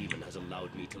blood of the demon has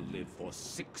allowed me to live for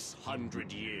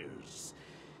 600 years.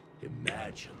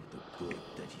 Imagine the good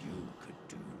that you could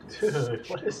do. Dude,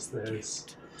 what is this?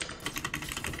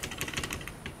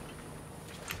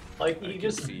 Like, he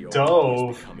just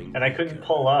dove, and I couldn't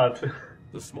pull up.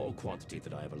 The small quantity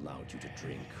that I have allowed you to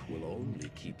drink will only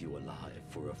keep you alive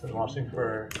for a few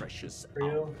more precious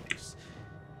hours.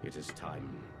 It is time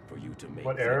for you to make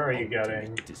what error are you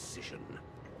getting? Decision.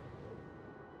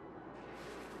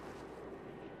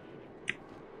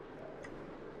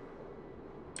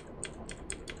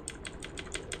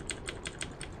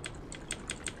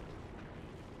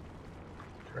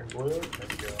 Turn blue. There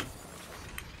we go.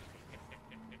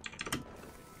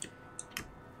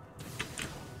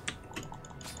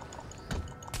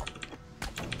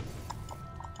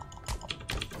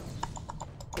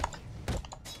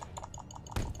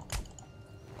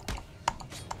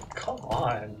 Come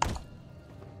on.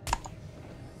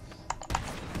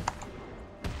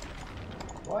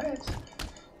 What?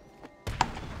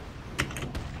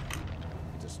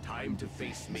 It is time to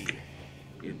face me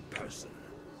in person.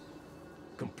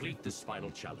 Complete this final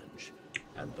challenge,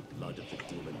 and the blood of the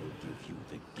demon will give you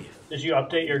the gift. Did you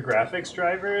update your graphics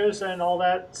drivers and all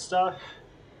that stuff?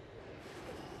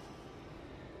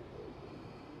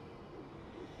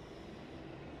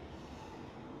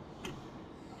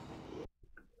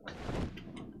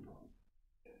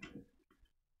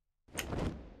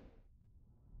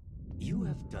 You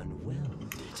have done well,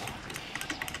 detective.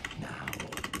 Now,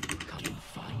 come and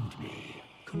find me.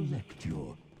 Collect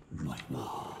your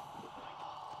reward.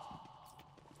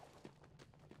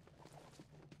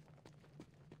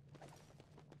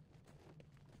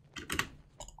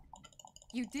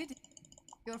 You did it.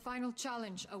 Your final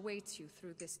challenge awaits you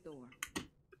through this door.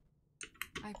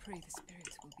 I pray the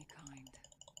spirits will be kind.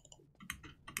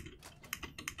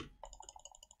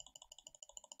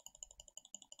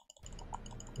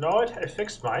 No, it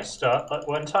fixed my stuff. But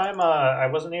one time, I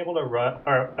wasn't able to run,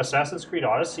 or Assassin's Creed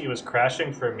Odyssey was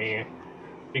crashing for me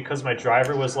because my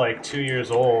driver was like 2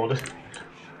 years old.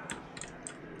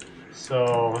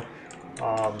 So,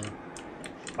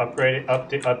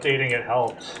 updating it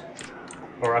helped.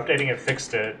 Or updating it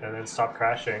fixed it, and then stopped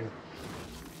crashing.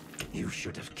 You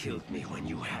should have killed me when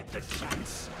you had the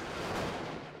chance.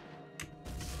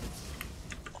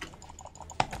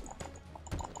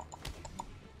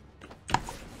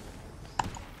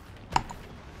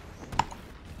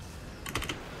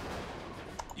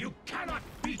 You cannot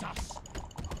beat us!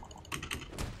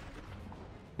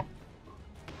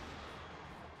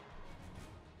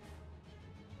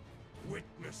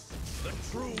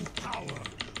 true power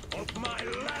of my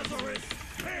Lazarus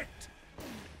pit!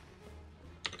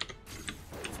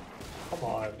 Come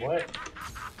on, what?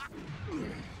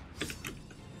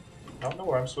 I don't know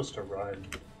where I'm supposed to run.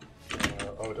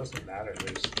 Oh, it doesn't matter.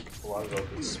 There's a lot of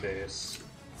open space.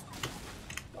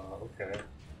 Okay.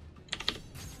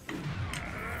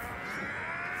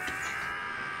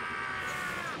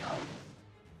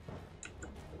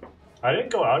 I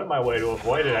didn't go out of my way to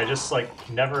avoid it. I just like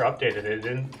never updated it.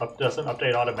 It doesn't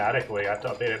update automatically. I have to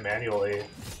update it manually,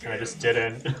 and I just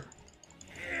didn't.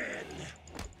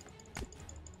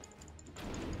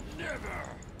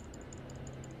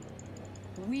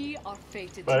 We are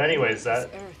fated. But anyways,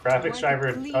 that graphics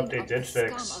driver update did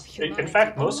fix. In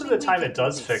fact, most of the time it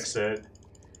does fix it.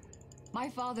 My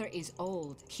father is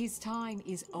old. His time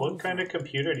is over. What kind of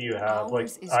computer do you have? Like,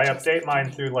 I update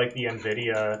mine through like the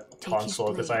NVIDIA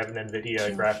console because I have an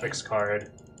NVIDIA graphics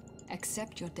card.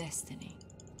 Accept your destiny.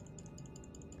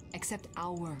 Accept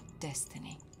our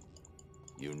destiny.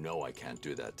 You know I can't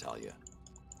do that, Talia.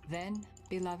 Then,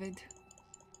 beloved,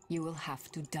 you will have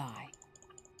to die.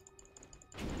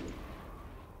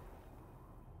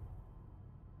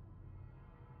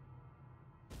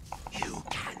 You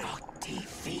cannot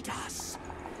defeat us.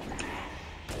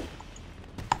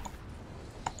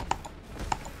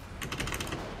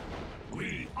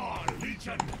 We are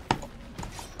Legion.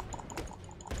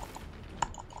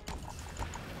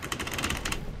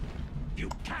 You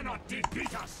cannot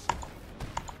defeat us.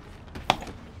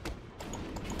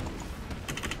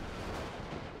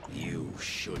 You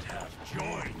should have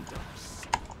joined us.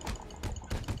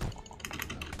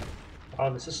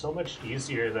 Oh, this is so much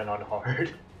easier than on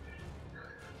hard.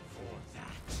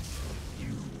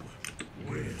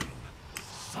 Will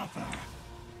suffer.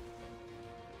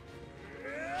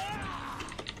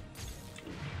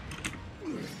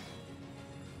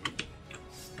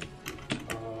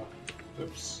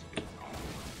 Oops.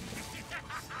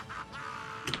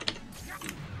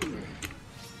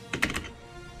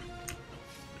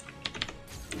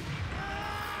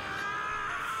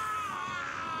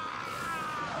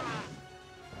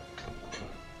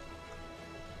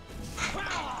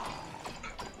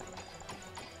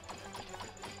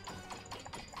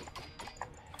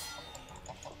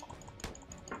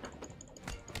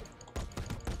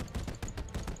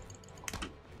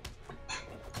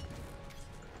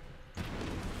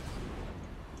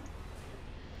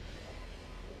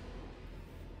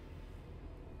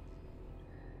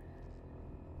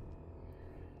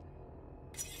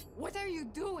 What are you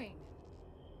doing?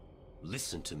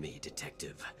 Listen to me,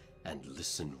 detective, and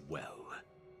listen well.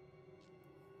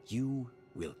 You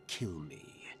will kill me.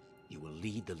 You will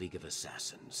lead the League of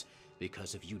Assassins,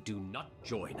 because if you do not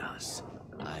join us,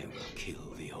 I will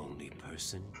kill the only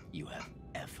person you have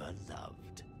ever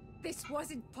loved. This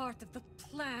wasn't part of the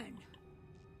plan.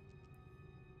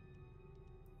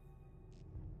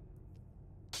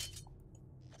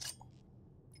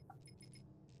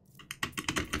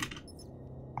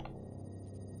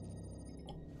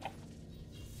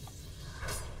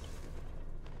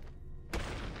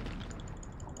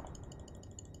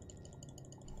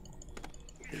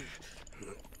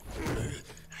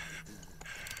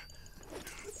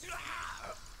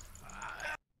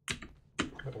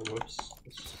 Whoops.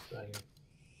 This thing.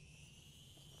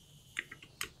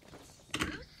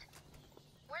 Bruce?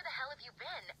 Where the hell have you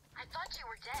been? I thought you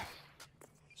were dead.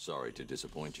 Sorry to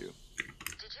disappoint you.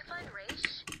 Did you find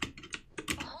Raish?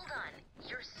 Hold on.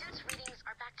 Your suit's readings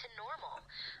are back to normal.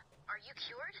 Are you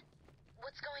cured?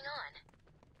 What's going on?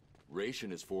 Raish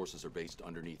and his forces are based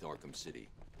underneath Arkham City,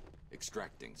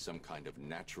 extracting some kind of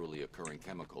naturally occurring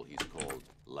chemical he's called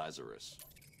Lazarus.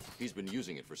 He's been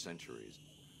using it for centuries,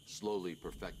 slowly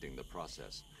perfecting the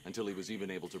process until he was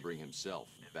even able to bring himself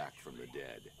back from the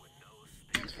dead.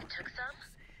 And you took some?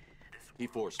 He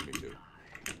forced me to.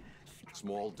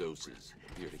 Small doses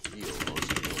appear to heal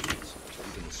most ailments, but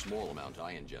even the small amount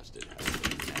I ingested has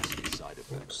some nasty side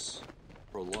effects.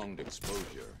 Prolonged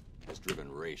exposure has driven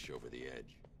Raish over the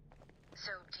edge.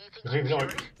 So, do you I don't even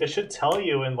know. It should tell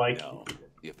you in like. No,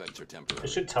 the effects are temporary. It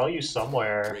should tell you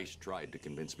somewhere. Raish tried to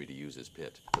convince me to use his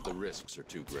pit, but the risks are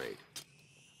too great.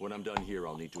 When I'm done here,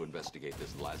 I'll need to investigate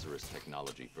this Lazarus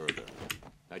technology further.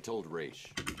 I told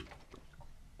Raish.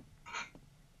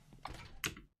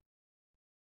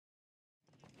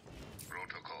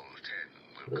 Protocol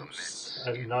 10 will Oops.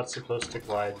 I'm not supposed to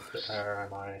glide there,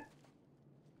 am I?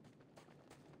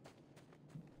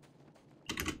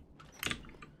 Did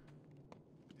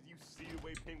you see the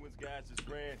way Penguin's guys just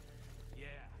ran? Yeah.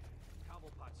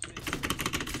 Cobblepot's finished.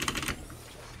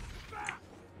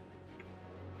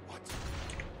 What?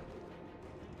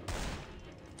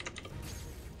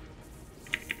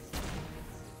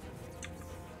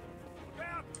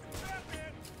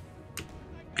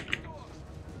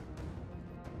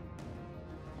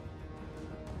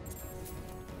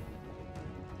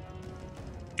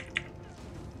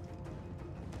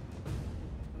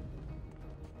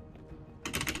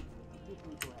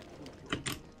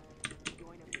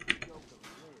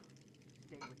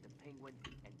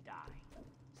 and die.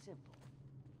 Simple.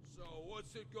 So,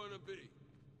 what's it gonna be?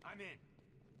 I'm in.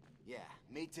 Yeah,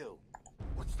 me too.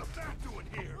 What's the bat doing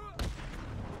here?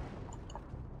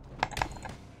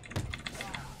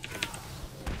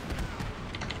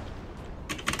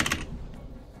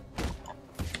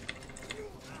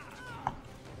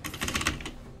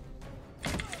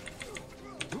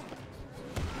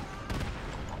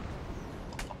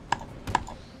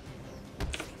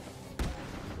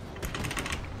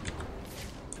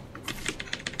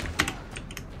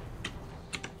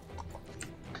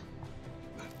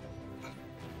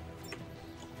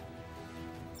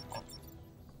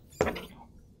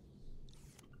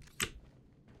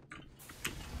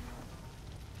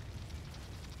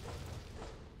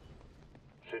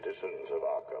 Citizens of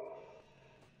Arkham,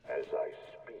 as I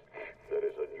speak, there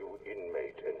is a new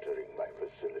inmate entering my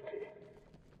facility.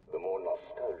 The more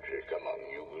nostalgic among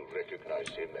you will recognize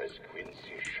him as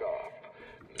Quincy Sharp,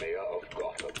 Mayor of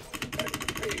Gotham and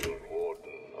failed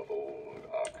warden of old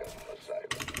Arkham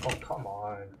Asylum. Oh, come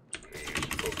on. Please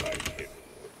provide him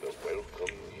with the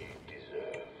welcome he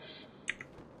deserves.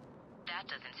 That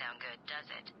doesn't sound good, does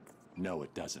it? No,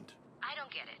 it doesn't. I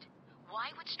don't get it.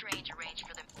 Why would Strange arrange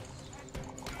for them?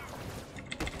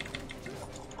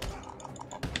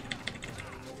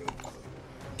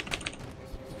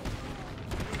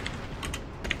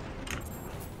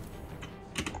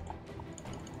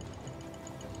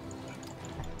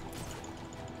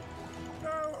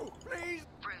 No, please!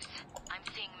 Bruce, I'm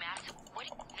seeing massive... What?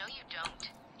 No, you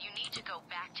don't. You need to go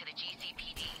back to the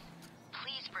GCPD.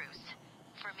 Please, Bruce.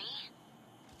 For me?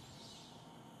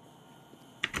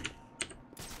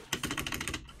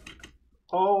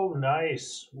 Oh,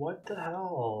 nice. What the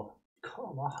hell?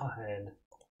 Come on.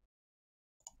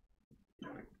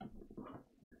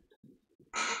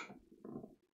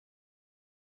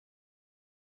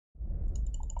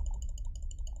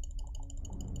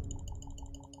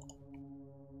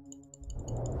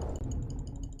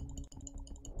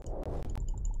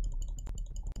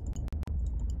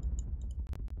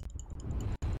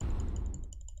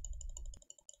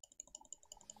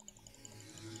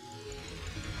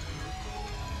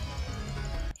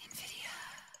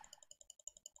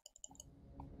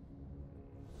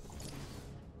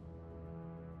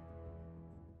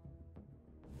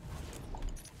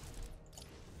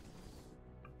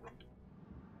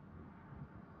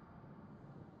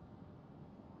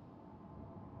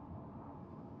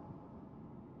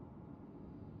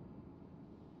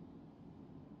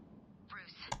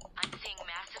 I'm seeing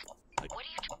massive... What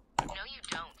are you... No, you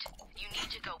don't. You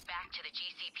need to go back to the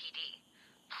GCPD.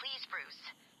 Please, Bruce.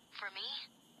 For me?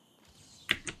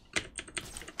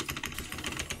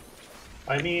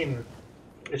 I mean,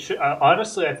 it should.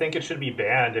 Honestly, I think it should be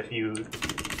banned if you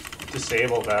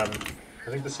disable them.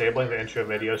 I think disabling the intro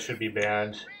videos should be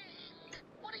banned.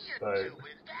 But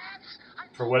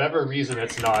for whatever reason,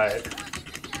 it's not.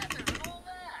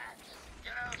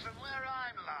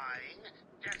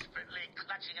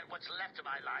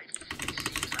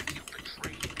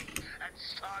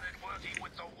 Started working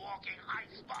with the walking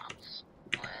icebox.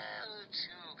 Well,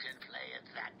 two can play at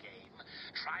that game.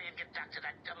 Try and get back to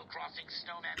that double-crossing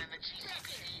snowman in the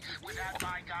GCPD without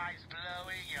my guys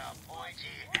blowing your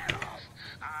pointy head off.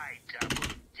 I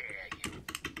double dare you.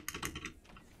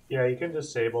 Yeah, you can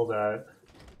disable that.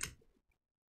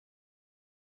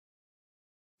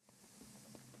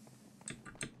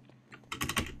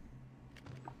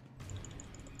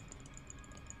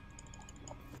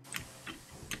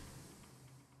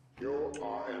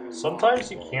 Sometimes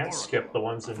you can't skip the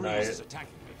ones at night. Freeze is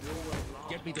attacking me.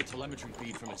 Get me the telemetry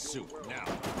feed from his suit, now.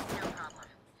 No problem.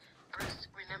 Bruce,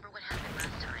 remember what happened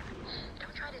last time.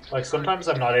 Don't try to take... Like, sometimes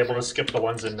I'm not able to skip the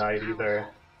ones at night either.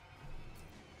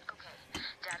 Okay,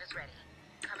 data's ready.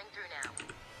 Coming through now.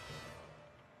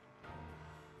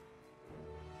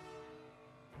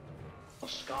 The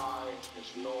sky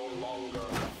is no longer.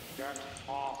 Get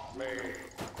off me.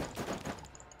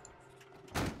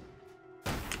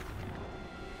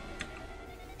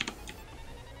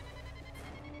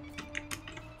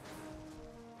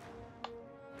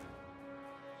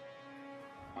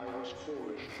 I was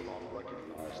foolish to not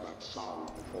recognize that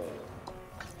sound before.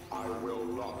 I will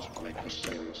not make the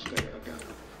same mistake again.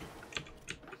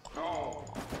 No!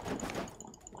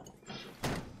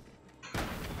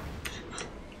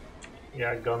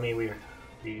 Yeah, Gummy, we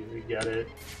get it.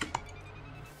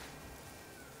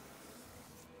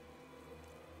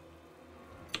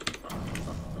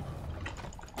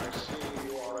 I see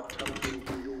you are attempting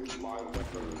to use my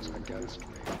weapons against me.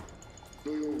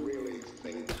 Do you really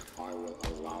think I will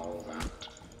allow that?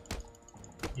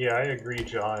 Yeah, I agree,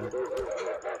 John.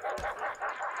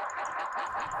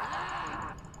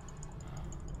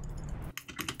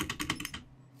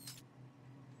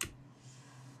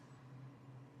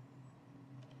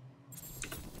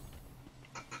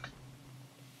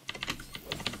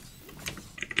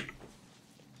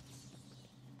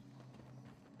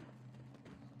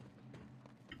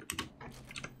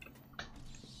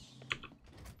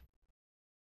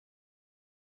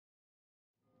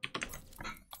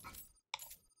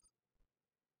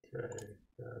 Okay,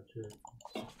 gadget.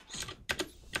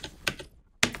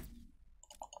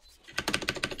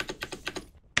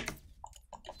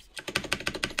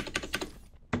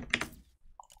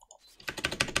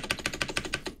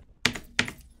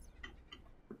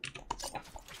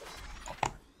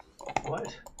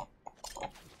 What?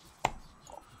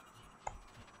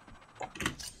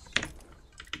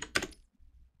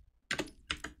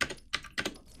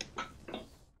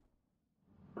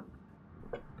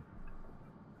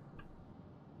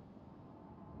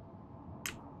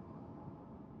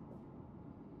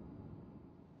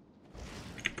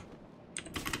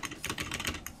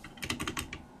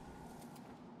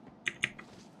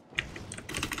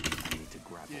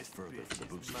 This further for the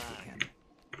boost if we can.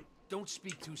 Don't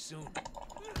speak too soon.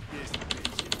 This bitch.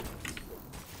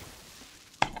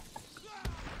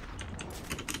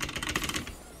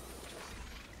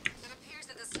 It appears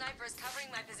that the snipers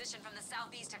covering my position from the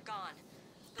southeast have gone.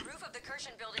 The roof of the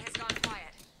Kirshen building has gone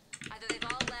quiet. Either they've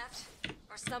all left,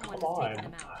 or someone has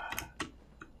taken them out.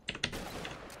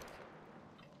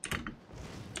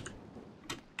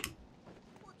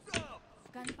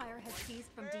 Gunfire has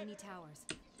ceased from Dini Towers.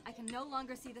 I can no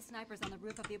longer see the snipers on the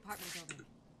roof of the apartment building.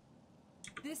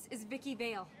 This is Vicky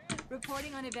Vale,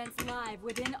 reporting on events live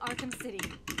within Arkham City.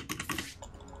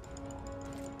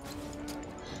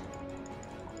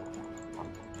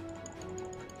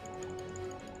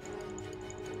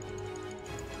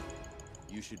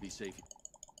 You should be safe.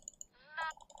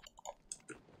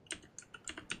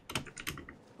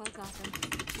 Well, Gotham,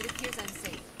 it appears I'm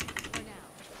safe. For now.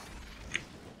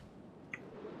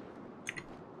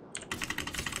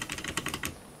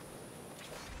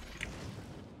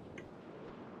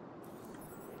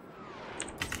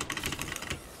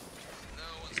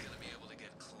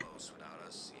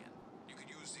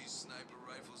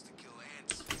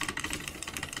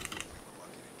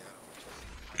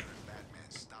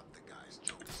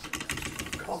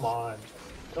 Come on.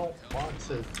 Don't want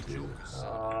to do. He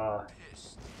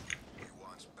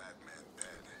wants Batman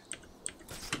dead.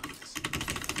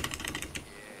 Yeah,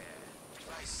 if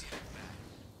I see him back,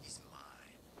 he's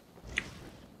mine.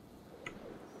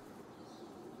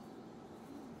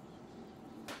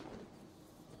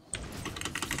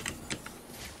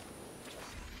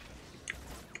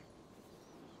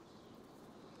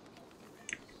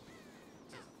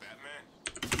 Batman?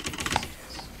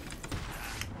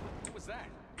 What was that?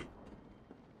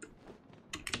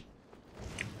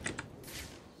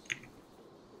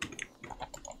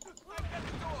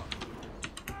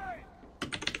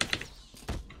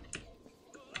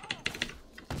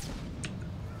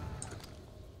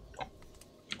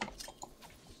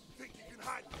 Think you can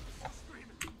hide?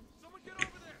 Screaming. Someone get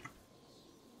over there.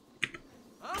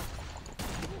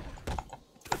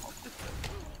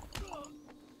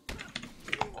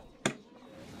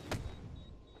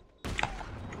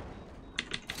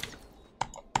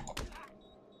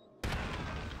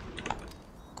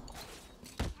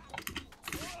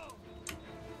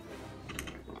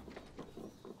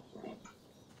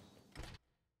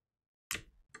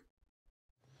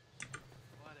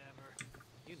 Whatever.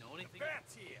 You know anything?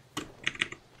 Bats here.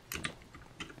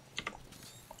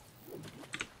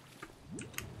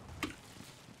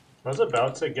 I was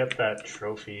about to get that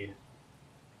trophy.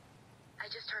 I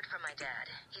just heard from my dad.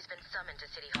 He's been summoned to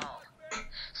City Hall.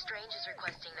 Strange is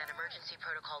requesting that Emergency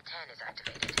Protocol 10 is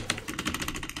activated.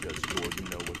 Does Gordon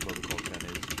know what Protocol 10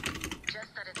 is?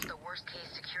 Just that it's the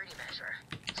worst-case security measure.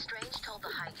 Strange told the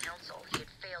High Council he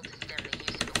had failed to stem the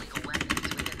use of illegal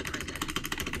weapons within the prison.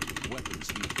 Weapons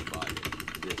he provided.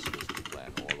 This was the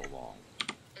plan all along.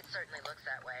 It certainly looks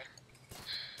that way.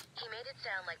 He made it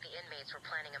sound like the inmates were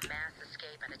planning a mass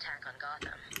escape and attack on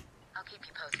Gotham. I'll keep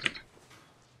you posted.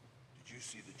 Did you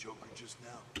see the Joker just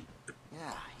now?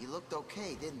 Yeah, he looked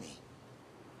okay, didn't he?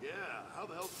 Yeah, how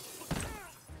the hell?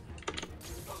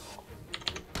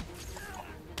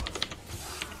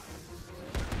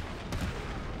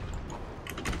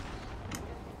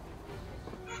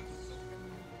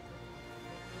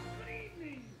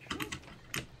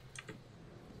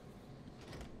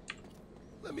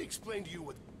 Let me explain to you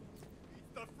what. He's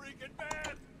the freaking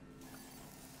man!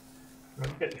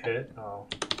 Don't get hit. Oh.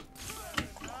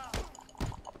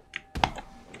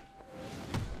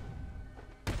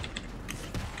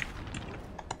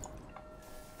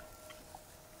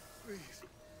 Please,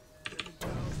 get me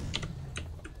down.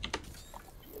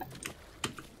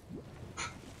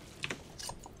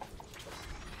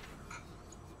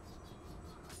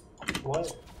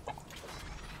 What?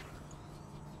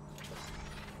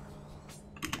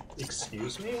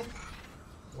 Excuse me?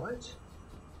 What?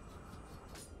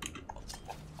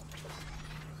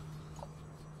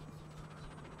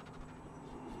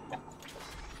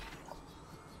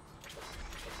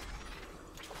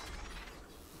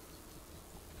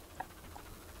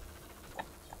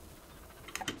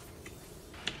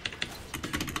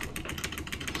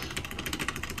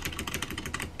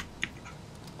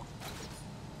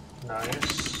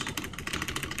 Nice.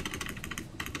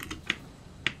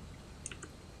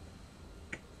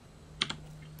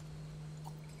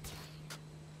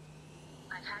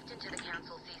 I've hacked into the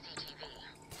council CCTV.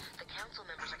 The council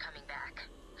members are coming back.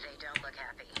 They don't look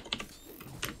happy.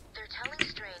 They're telling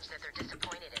Strange that they're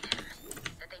disappointed in him,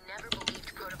 that they never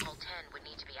believed Protocol 10 would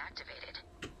need to be activated.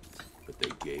 But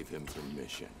they gave him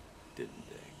permission, didn't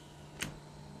they?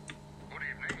 Good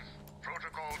evening.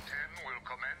 Protocol 10 will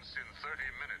commence in 30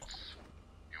 minutes.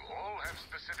 You all have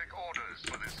specific orders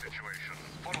for this situation.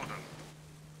 Follow them.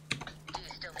 Do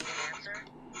you still need an answer?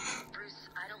 Bruce,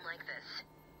 I don't like this.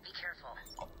 Be careful.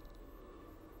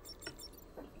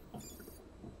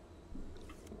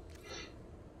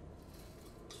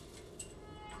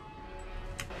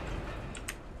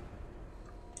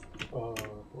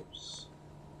 Whoops.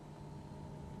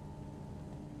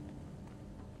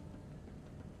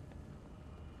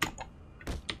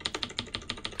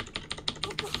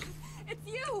 Oh God, it's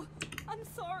you! I'm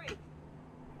sorry.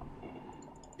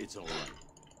 It's all right.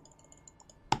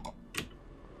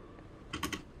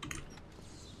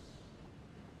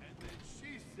 And then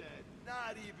she said,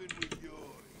 not even with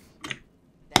yours.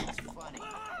 That's funny.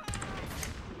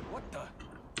 What the?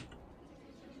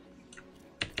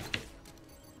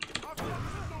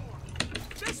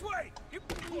 This way!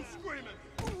 Who's screaming?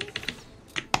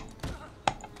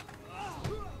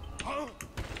 Huh?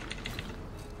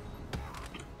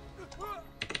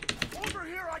 Over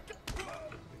here, I can...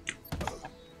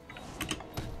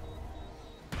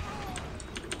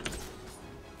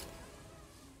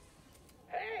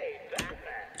 Hey, Batman!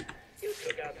 You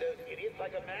took out those idiots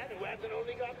like a man who hasn't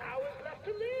only got hours left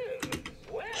to live.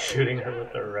 Well, Shooting her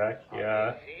with the wreck,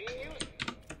 yeah.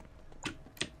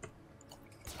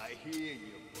 I hear you,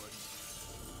 bud.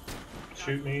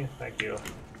 Shoot me, thank you.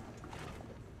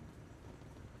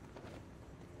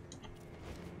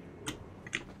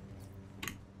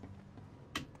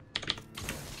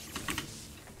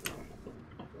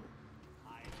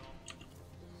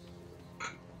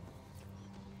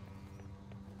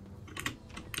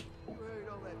 Heard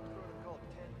all that Protocol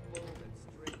 10 bull that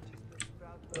Strange has been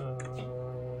sprouting? What the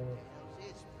hell's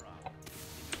his problem?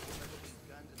 Didn't remember these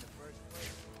guns in the first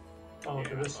place? Oh,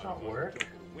 did this not work?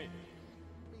 Me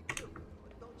too,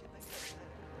 but don't you think that's kind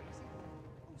of crazy?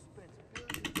 Who spends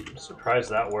billions I'm surprised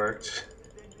that worked.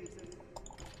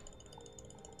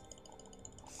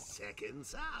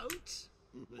 Seconds out.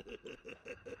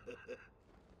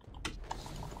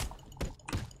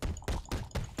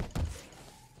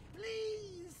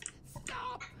 Please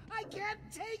stop! I can't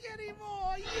take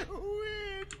anymore. You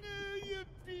win. You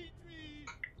beat me.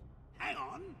 Hang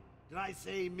on. Did I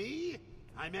say me?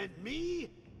 I meant me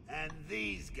and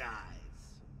these guys.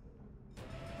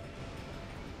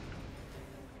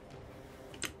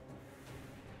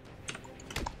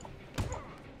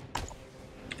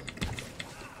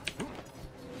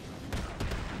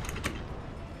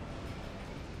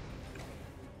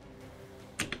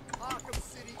 Arkham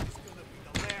City is gonna be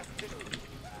the last hit.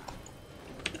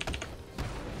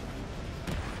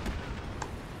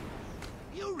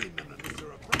 You remember Mr.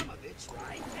 Abramovich,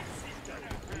 right?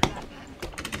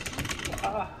 I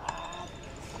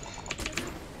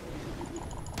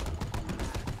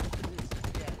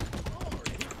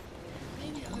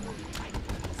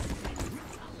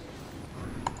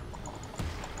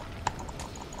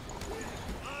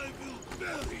will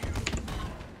bury you.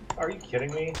 Are you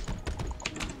kidding me?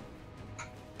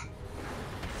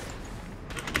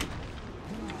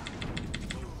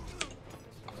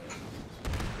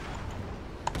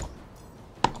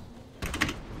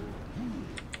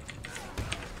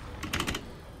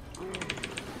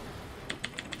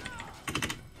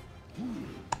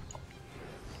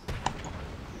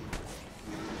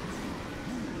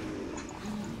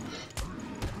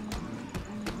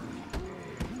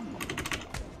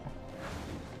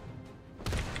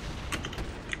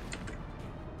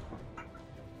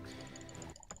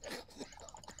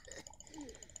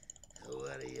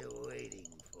 What are you waiting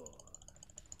for?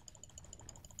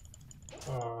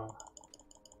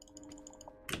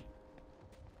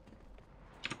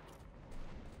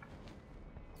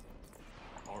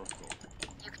 Arkham.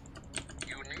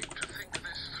 You need to think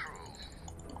this through.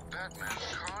 Batman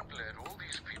can't let all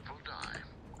these people die.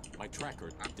 My tracker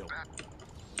dealt.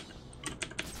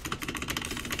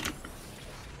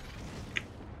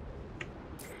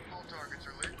 All targets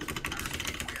are lit. I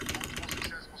repeat, we have multiple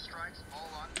successful strikes,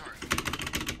 all on target.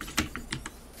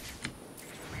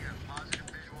 We have positive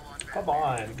visual on Batman. Come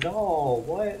on, no,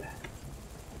 what?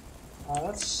 Oh,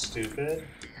 that's stupid.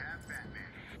 We have Batman.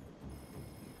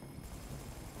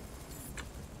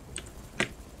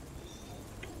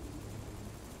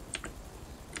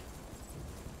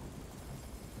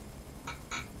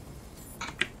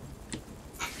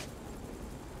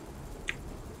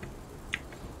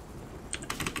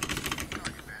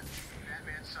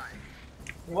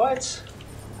 What?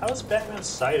 How is Batman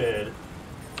sighted?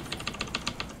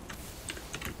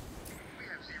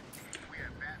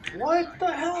 What the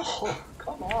hell?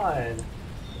 Come on.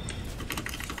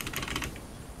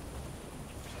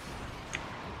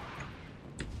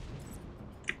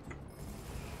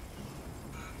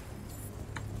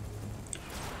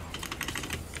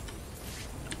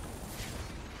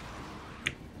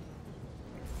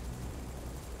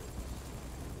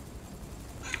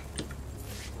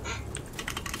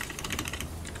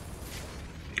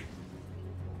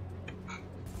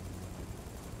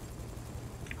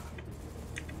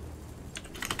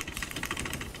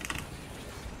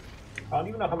 I don't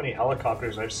even know how many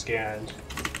helicopters I've scanned.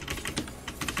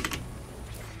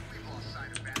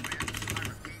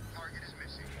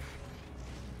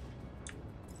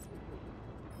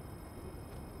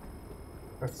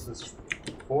 This is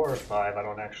 4 or 5, I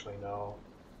don't actually know.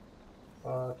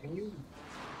 Can you...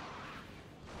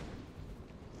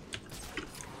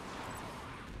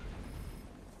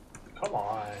 Come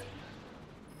on.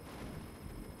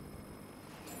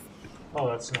 Oh,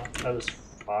 that's not... That was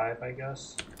 5, I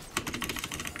guess.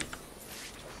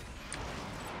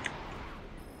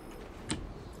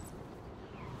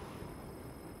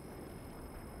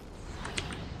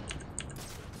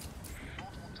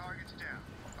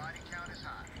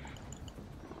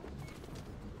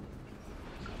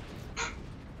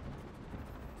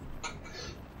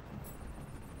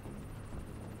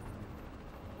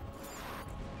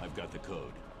 I've got the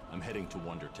code. I'm heading to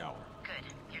Wonder Tower. Good.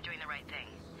 You're doing the right thing.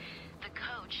 The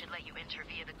code should let you enter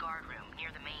via the guard room near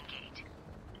the main gate.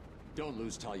 Don't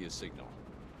lose Talia's signal.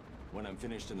 When I'm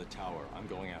finished in the tower, I'm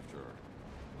going after her.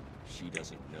 She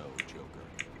doesn't know Joker.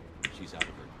 She's out of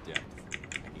her depth.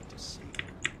 I need to see her.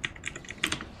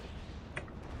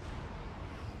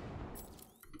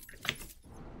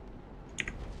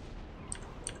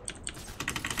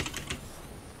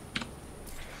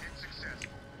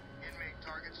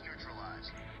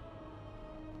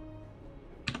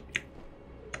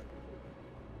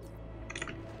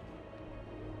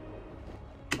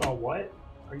 Oh, what?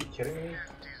 Are you kidding me?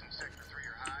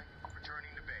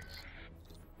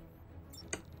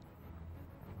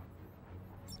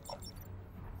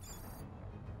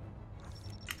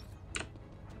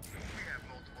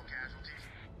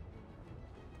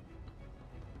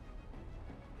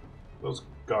 Those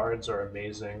guards are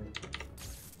amazing.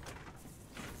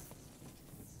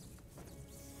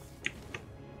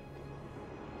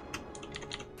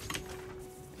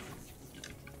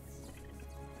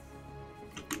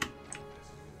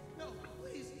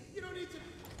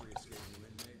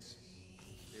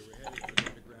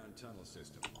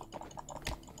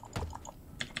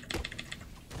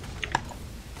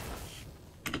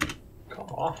 Come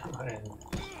on.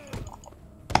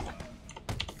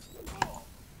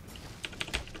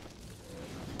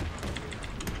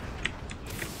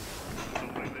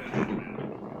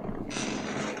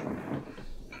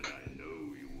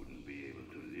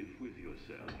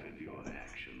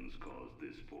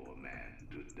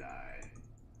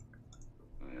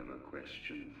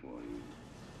 Question for you.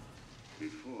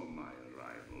 Before my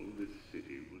arrival, this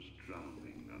city was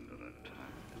drowning under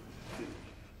attack and filth.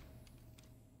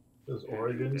 Those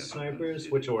Origin snipers?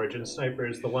 Which Origin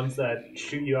snipers? The ones that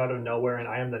shoot you out of nowhere in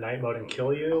I Am the Night mode and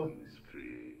kill you?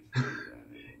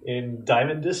 In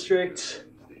Diamond District?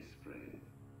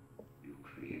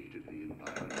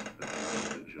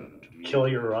 Kill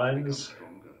your runs?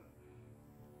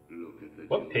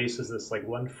 What pace is this? Like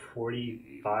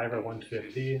 145 or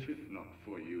 150?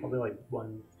 Probably like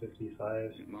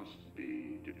 155. It must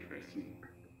be depressing.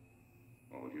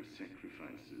 All your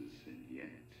sacrifices, and yet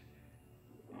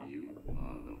you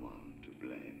are the one to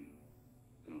blame.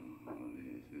 Oh,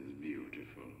 this is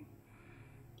beautiful.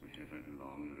 We have at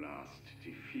long last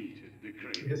defeated the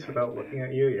great. Just about looking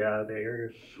at you, yeah, they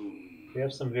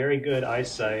have some very good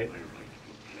eyesight.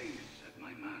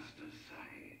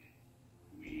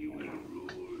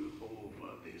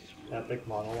 Epic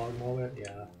monologue moment,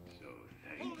 yeah. So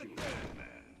thank you,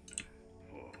 Batman,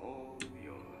 for all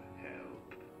your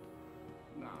help.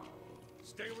 Now,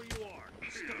 stay where you are.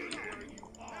 Stay where you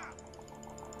are.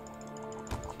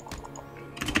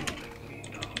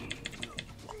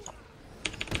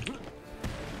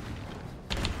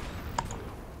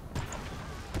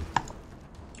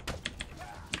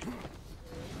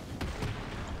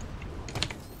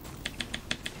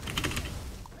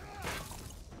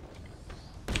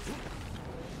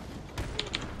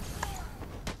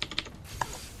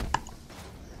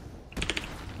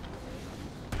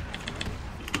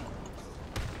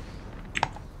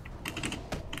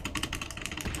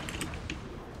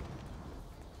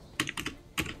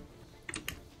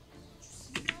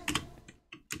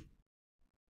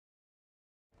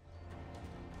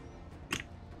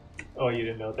 Oh, you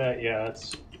didn't know that? Yeah,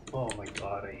 it's... Oh my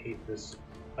god, I hate this.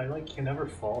 I, like, can never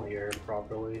fall here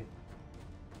properly.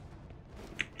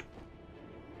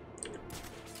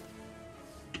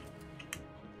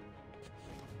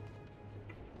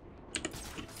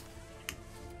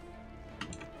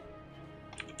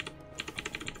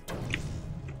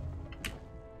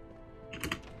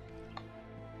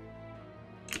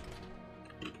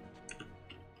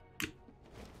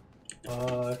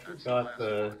 I forgot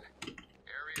the...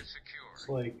 It's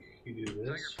like, you do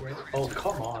this, right? Oh,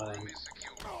 come on! As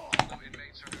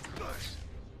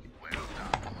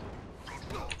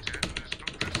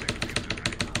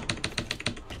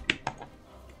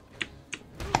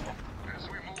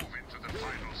we move into the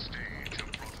final stage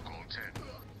of Protocol 10,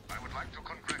 I would like to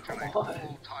congratulate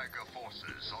all Tiger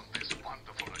forces on this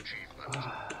wonderful achievement. As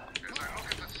I look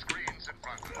at the screens in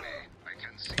front of me, I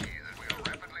can see that we are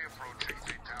rapidly approaching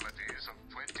fatalities of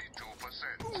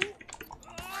 22%.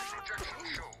 My projections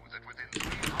show that within 3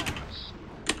 hours,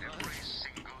 every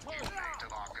single inmate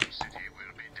of Arkham City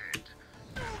will be dead,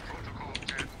 and Protocol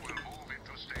 10 will move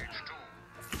into Stage 2.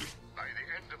 By the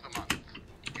end of the month,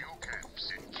 new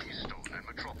camps in Keystone and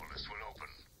Metropolis will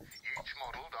open, each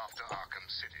modeled after Arkham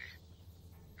City.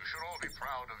 You should all be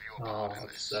proud of your part in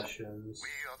this. Obsessions.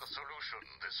 We are the solution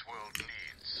this world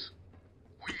needs.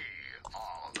 We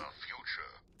are the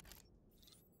future.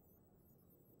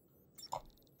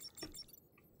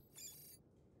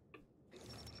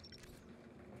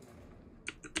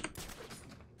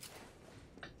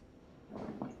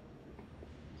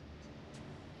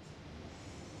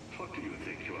 What do you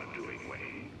think you are doing,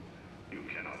 Wayne? You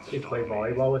cannot They stop play me.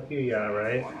 volleyball with you? Yeah,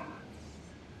 right?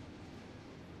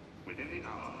 Within the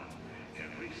hour,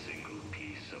 every single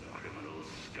piece of criminal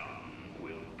scum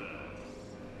will burn.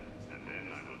 And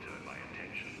then I will turn my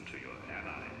attention to your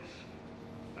allies.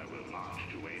 I will march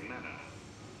to Wayne Manor.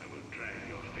 I will drag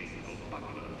your faithful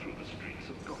butler through the streets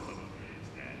of Gotham.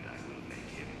 And I will make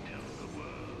him tell the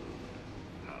world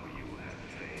how you have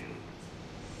failed.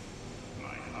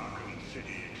 My Arkham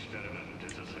City experiment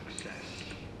is a success.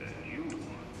 And you...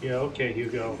 Yeah, okay,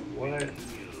 Hugo. What?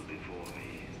 kneel before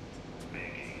me,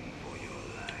 begging for your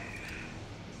life.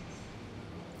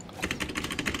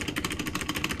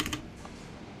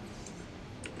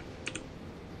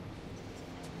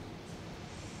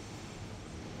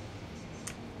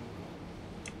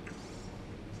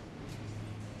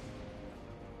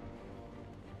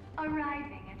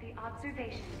 Arriving at the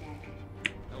observation deck.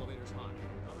 Elevator's hot.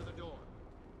 Cover the door.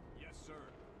 Yes, sir.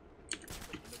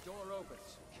 When the door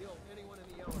opens, kill anyone in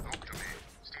the elevator. Talk to me.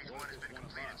 Stage 1 has been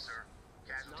completed, sir.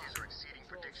 Casualties are exceeding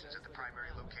predictions at the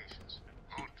primary locations.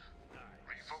 Good.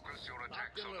 Refocus your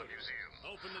attacks on the museum.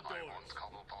 Open the I doors. want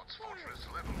Cobblepot's fortress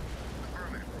level.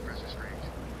 Confirm it, Professor Strange.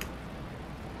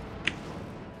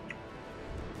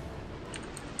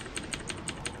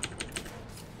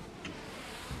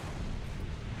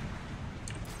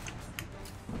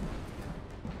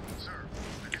 Sir,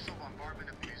 initial bombardment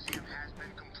of the museum has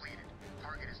been completed.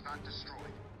 Target is not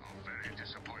destroyed. Oh, very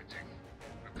disappointing.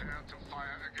 Prepare to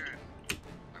fire again.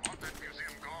 I want that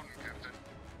museum gone, Captain.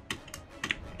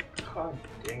 God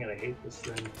dang it, I hate this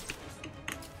thing.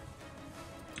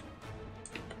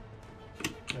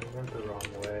 I went the wrong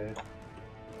way.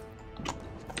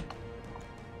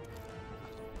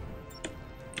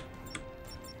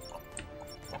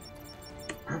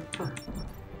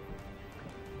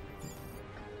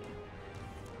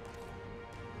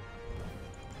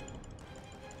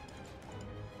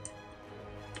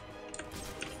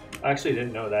 I actually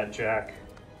didn't know that, Jack,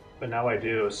 but now I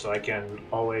do, so I can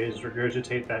always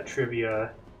regurgitate that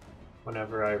trivia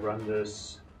whenever I run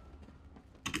this.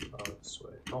 Oh, this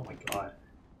way. Oh my god.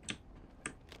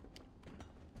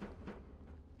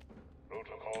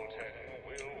 Protocol 10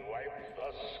 will wipe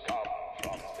the scum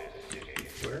from this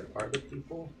city. Where are the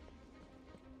people?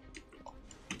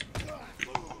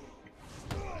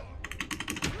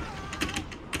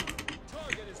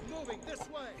 Target is moving this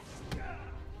way.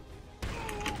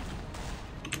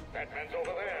 Batman's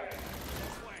over there.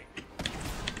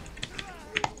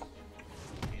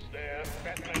 He's there.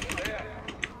 Batman's there.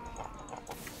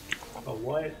 A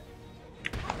what?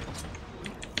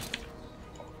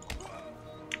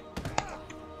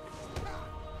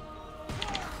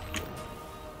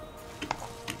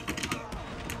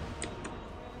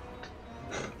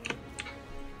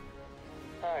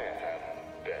 I am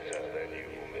better than you,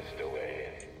 Mr.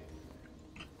 Wayne.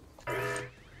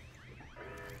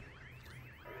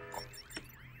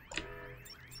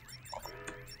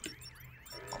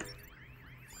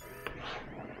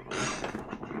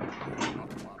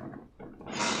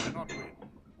 Cannot win.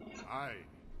 I,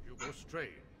 Hugo Strange,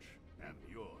 am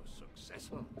your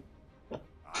successor.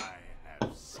 I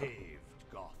saved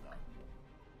Gotham.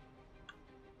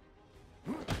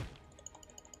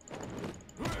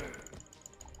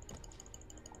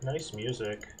 Nice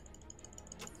music.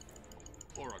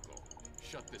 Oracle,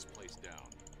 shut this place down.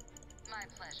 My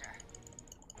pleasure.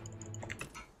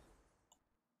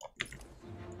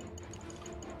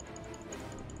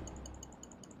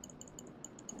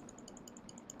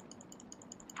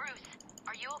 Bruce,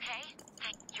 are you okay?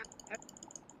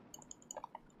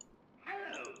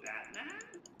 Hello, Batman.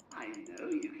 I know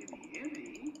you can hear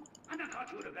me. I've not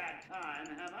caught you at a bad time,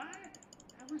 have I?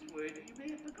 I was worried that you may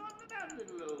have forgotten about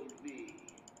little old me.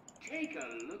 Take a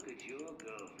look at your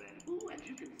girlfriend, who, as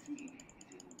you can see,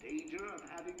 is in danger of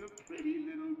having her pretty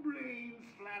little brain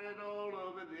splattered all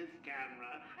over this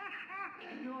camera.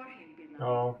 Ignore him, beloved.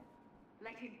 Oh.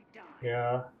 Let him die.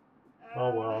 Yeah.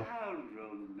 Oh well. How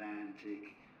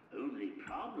romantic. Only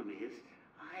problem is,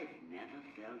 I've never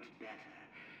felt better.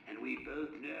 And we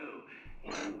both know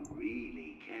you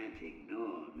really can't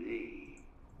ignore me.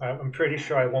 I'm pretty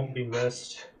sure I won't be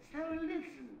missed. So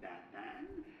listen, Batman.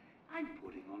 I'm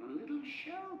putting on a little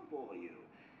show for you.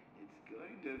 It's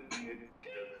going to be a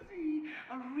doozy,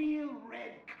 a real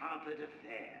red carpet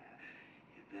affair.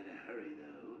 You better hurry,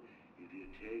 though. If you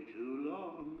take too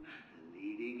long, the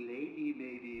leading lady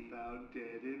may be found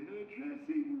dead in her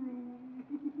dressing room.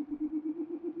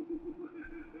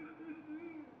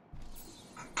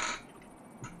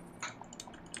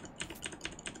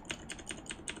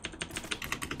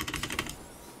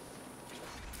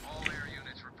 All air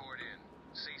units report in.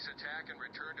 Cease attack and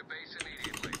return to base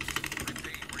immediately.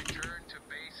 Repeat, return to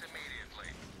base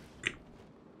immediately.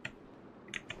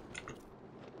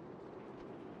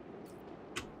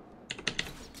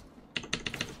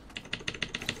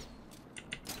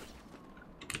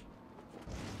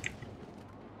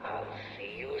 I'll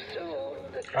see you soon.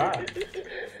 Ah.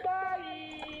 Bye.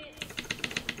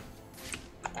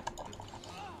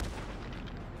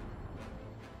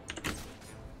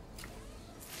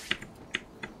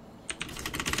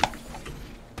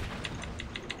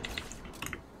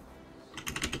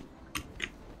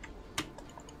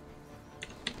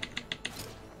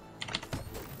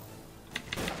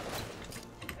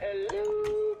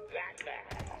 Hello, Batman.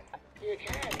 You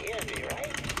can hear me,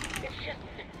 right? It's just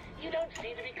you don't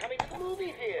seem to be coming to the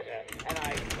movie theater, and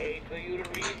I hate for you to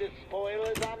read the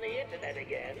spoilers on the internet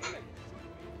again.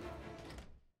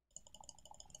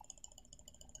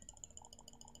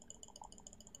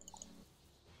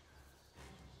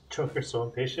 Joker's so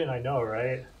impatient, I know,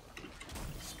 right?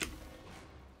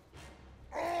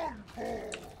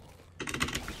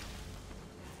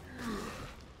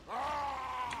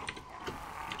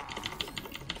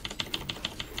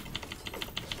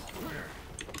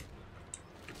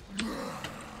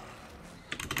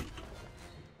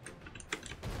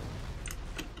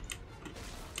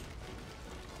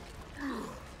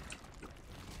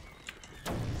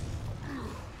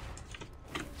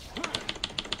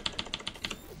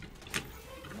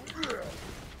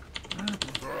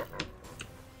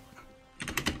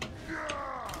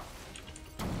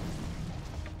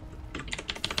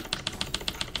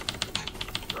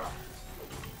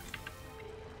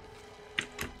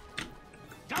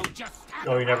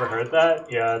 Oh, you never heard that?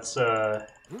 Yeah, it's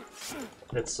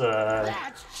That's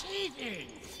cheating.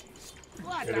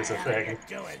 What it the is a hell are thing. you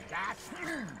doing, Bat?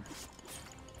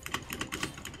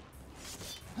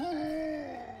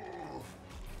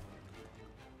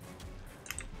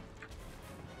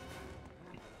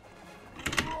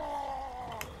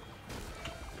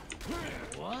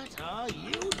 What are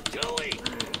you doing?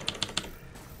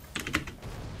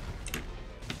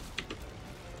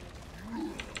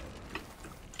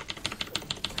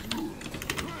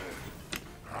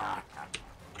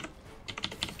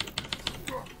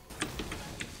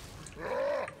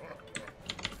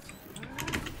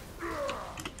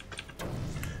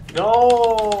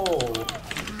 No!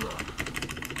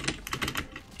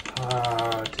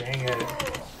 Ah, dang it.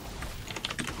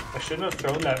 I shouldn't have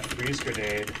thrown that freeze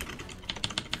grenade.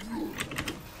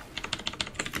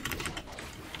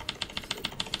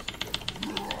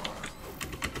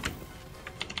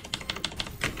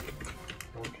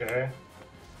 Okay.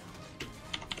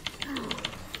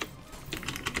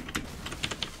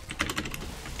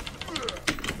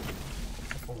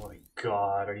 Oh my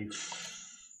god, are you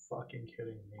fucking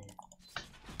kidding me?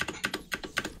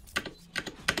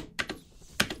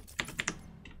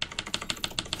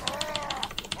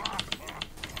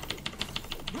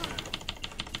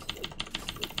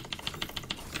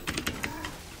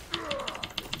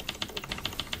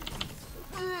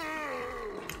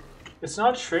 It's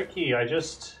not tricky, I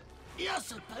just... You're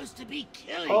supposed to be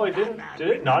killing Oh, it didn't... Batman. Did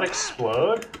it not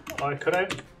explode? Oh, could I...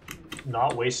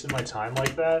 not wasted my time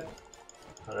like that?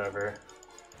 Whatever.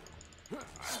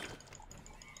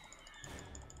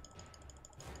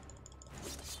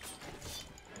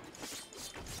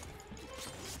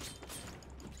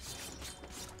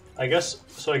 I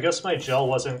guess my gel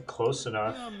wasn't close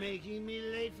enough. You're making me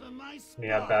late for my spot.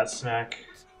 Yeah, bat snack.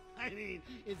 I mean,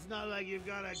 it's not like you've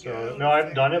got a So girl no, to I've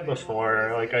take done it anymore,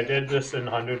 before. is Like I did this in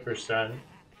 100%,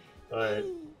 but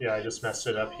yeah, I just messed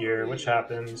it up here, which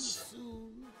happens.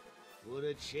 Soon. Would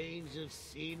a change of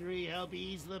scenery help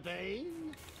ease the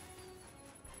pain?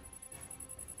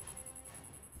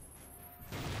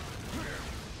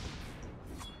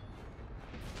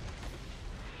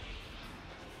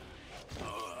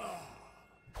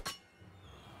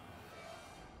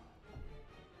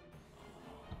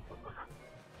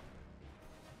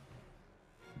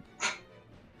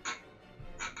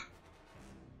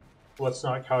 Let's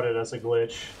not count it as a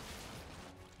glitch.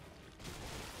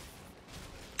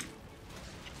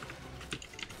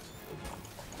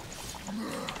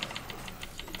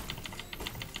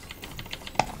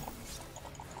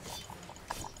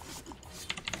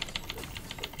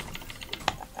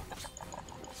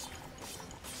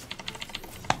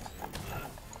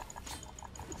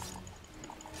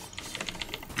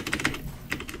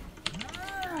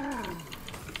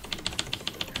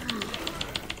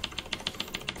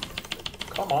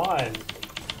 Come on.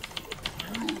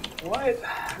 What?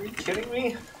 Are you kidding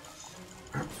me?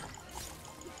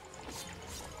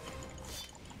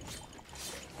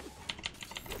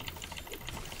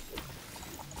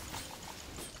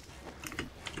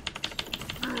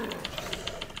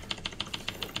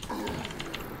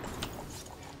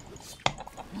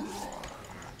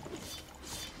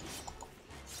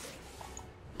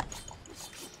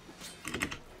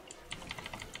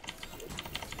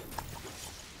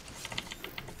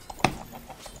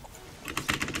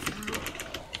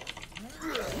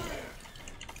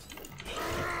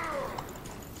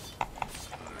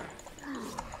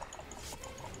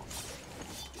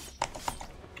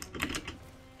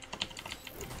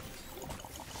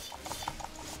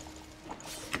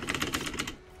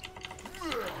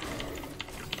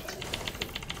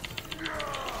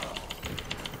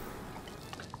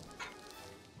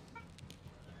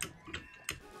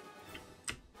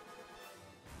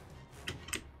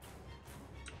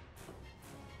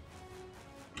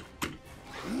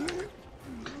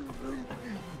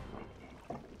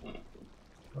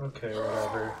 Okay,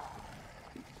 whatever.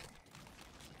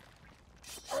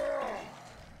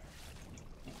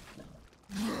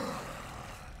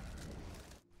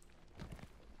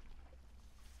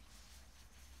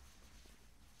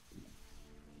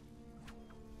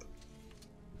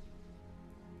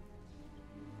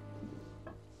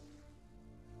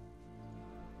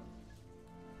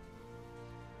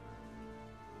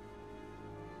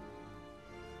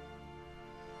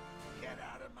 Get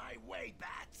out of my way,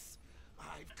 bats!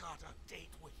 I've got a date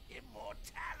with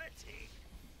immortality.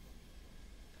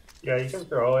 Yeah, you can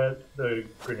throw the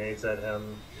grenades at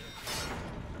him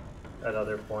at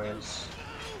other points.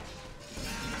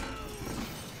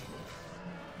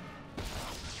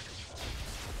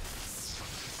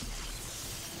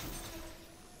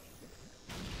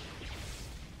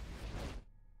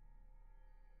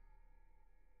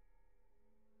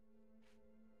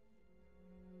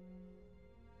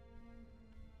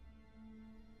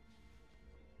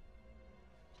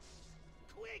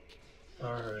 Quick!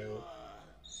 Alright,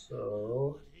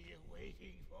 so... What are you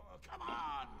waiting for? Come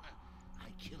on!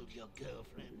 I killed your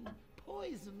girlfriend,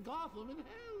 poisoned Gotham in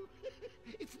hell.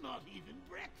 It's not even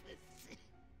breakfast.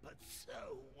 But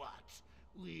so what?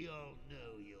 We all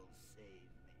know you'll save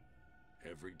me.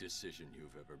 Every decision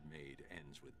you've ever made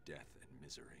ends with death and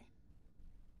misery.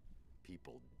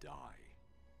 People die.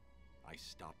 I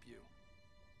stop you.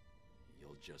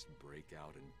 You'll just break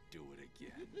out and do it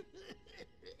again.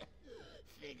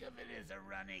 Think of it as a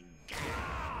running gag.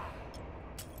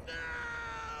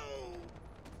 No!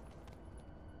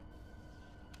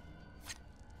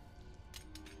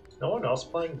 Is no one else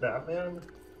playing Batman?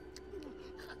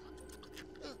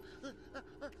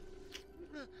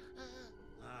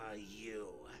 Are you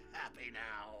happy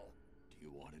now? Do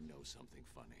you want to know something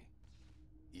funny?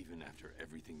 Even after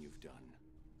everything you've done,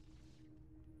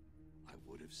 I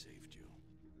would have saved you.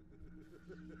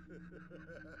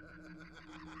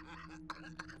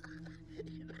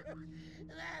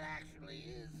 That actually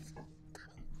is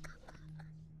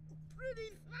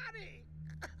pretty funny.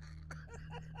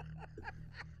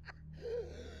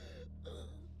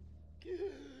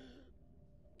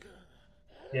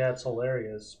 Yeah, it's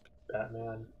hilarious,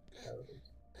 Batman.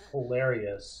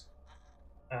 Hilarious.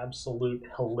 Absolute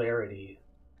hilarity.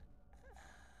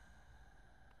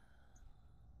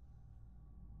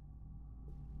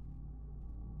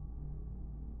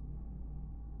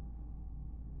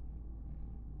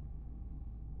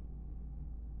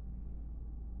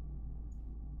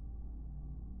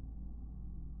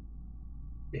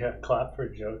 Yeah, clap for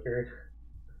Joker.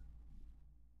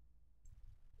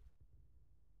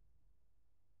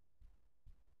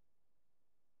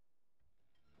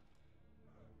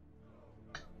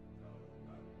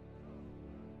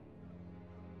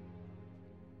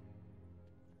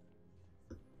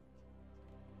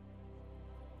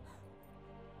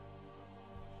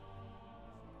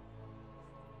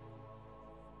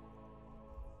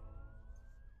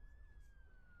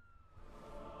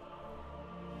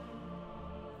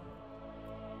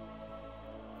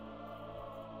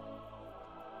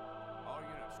 All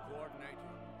units coordinate.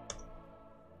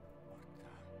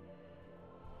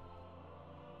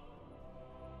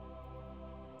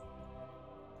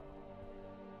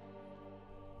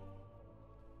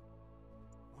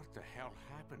 What the hell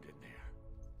happened in there?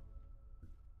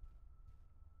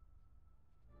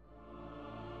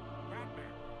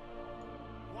 Batman!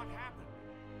 What happened?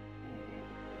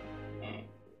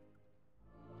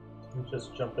 You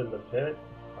just jump in the pit?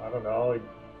 I don't know,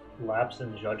 lapse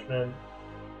in judgment.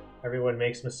 Everyone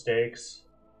makes mistakes.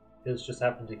 His just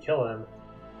happened to kill him.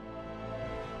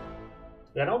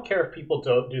 Yeah, I don't care if people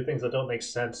don't do things that don't make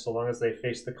sense so long as they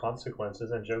face the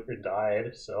consequences, and Joker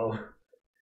died, so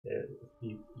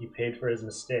he paid for his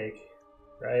mistake,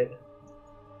 right?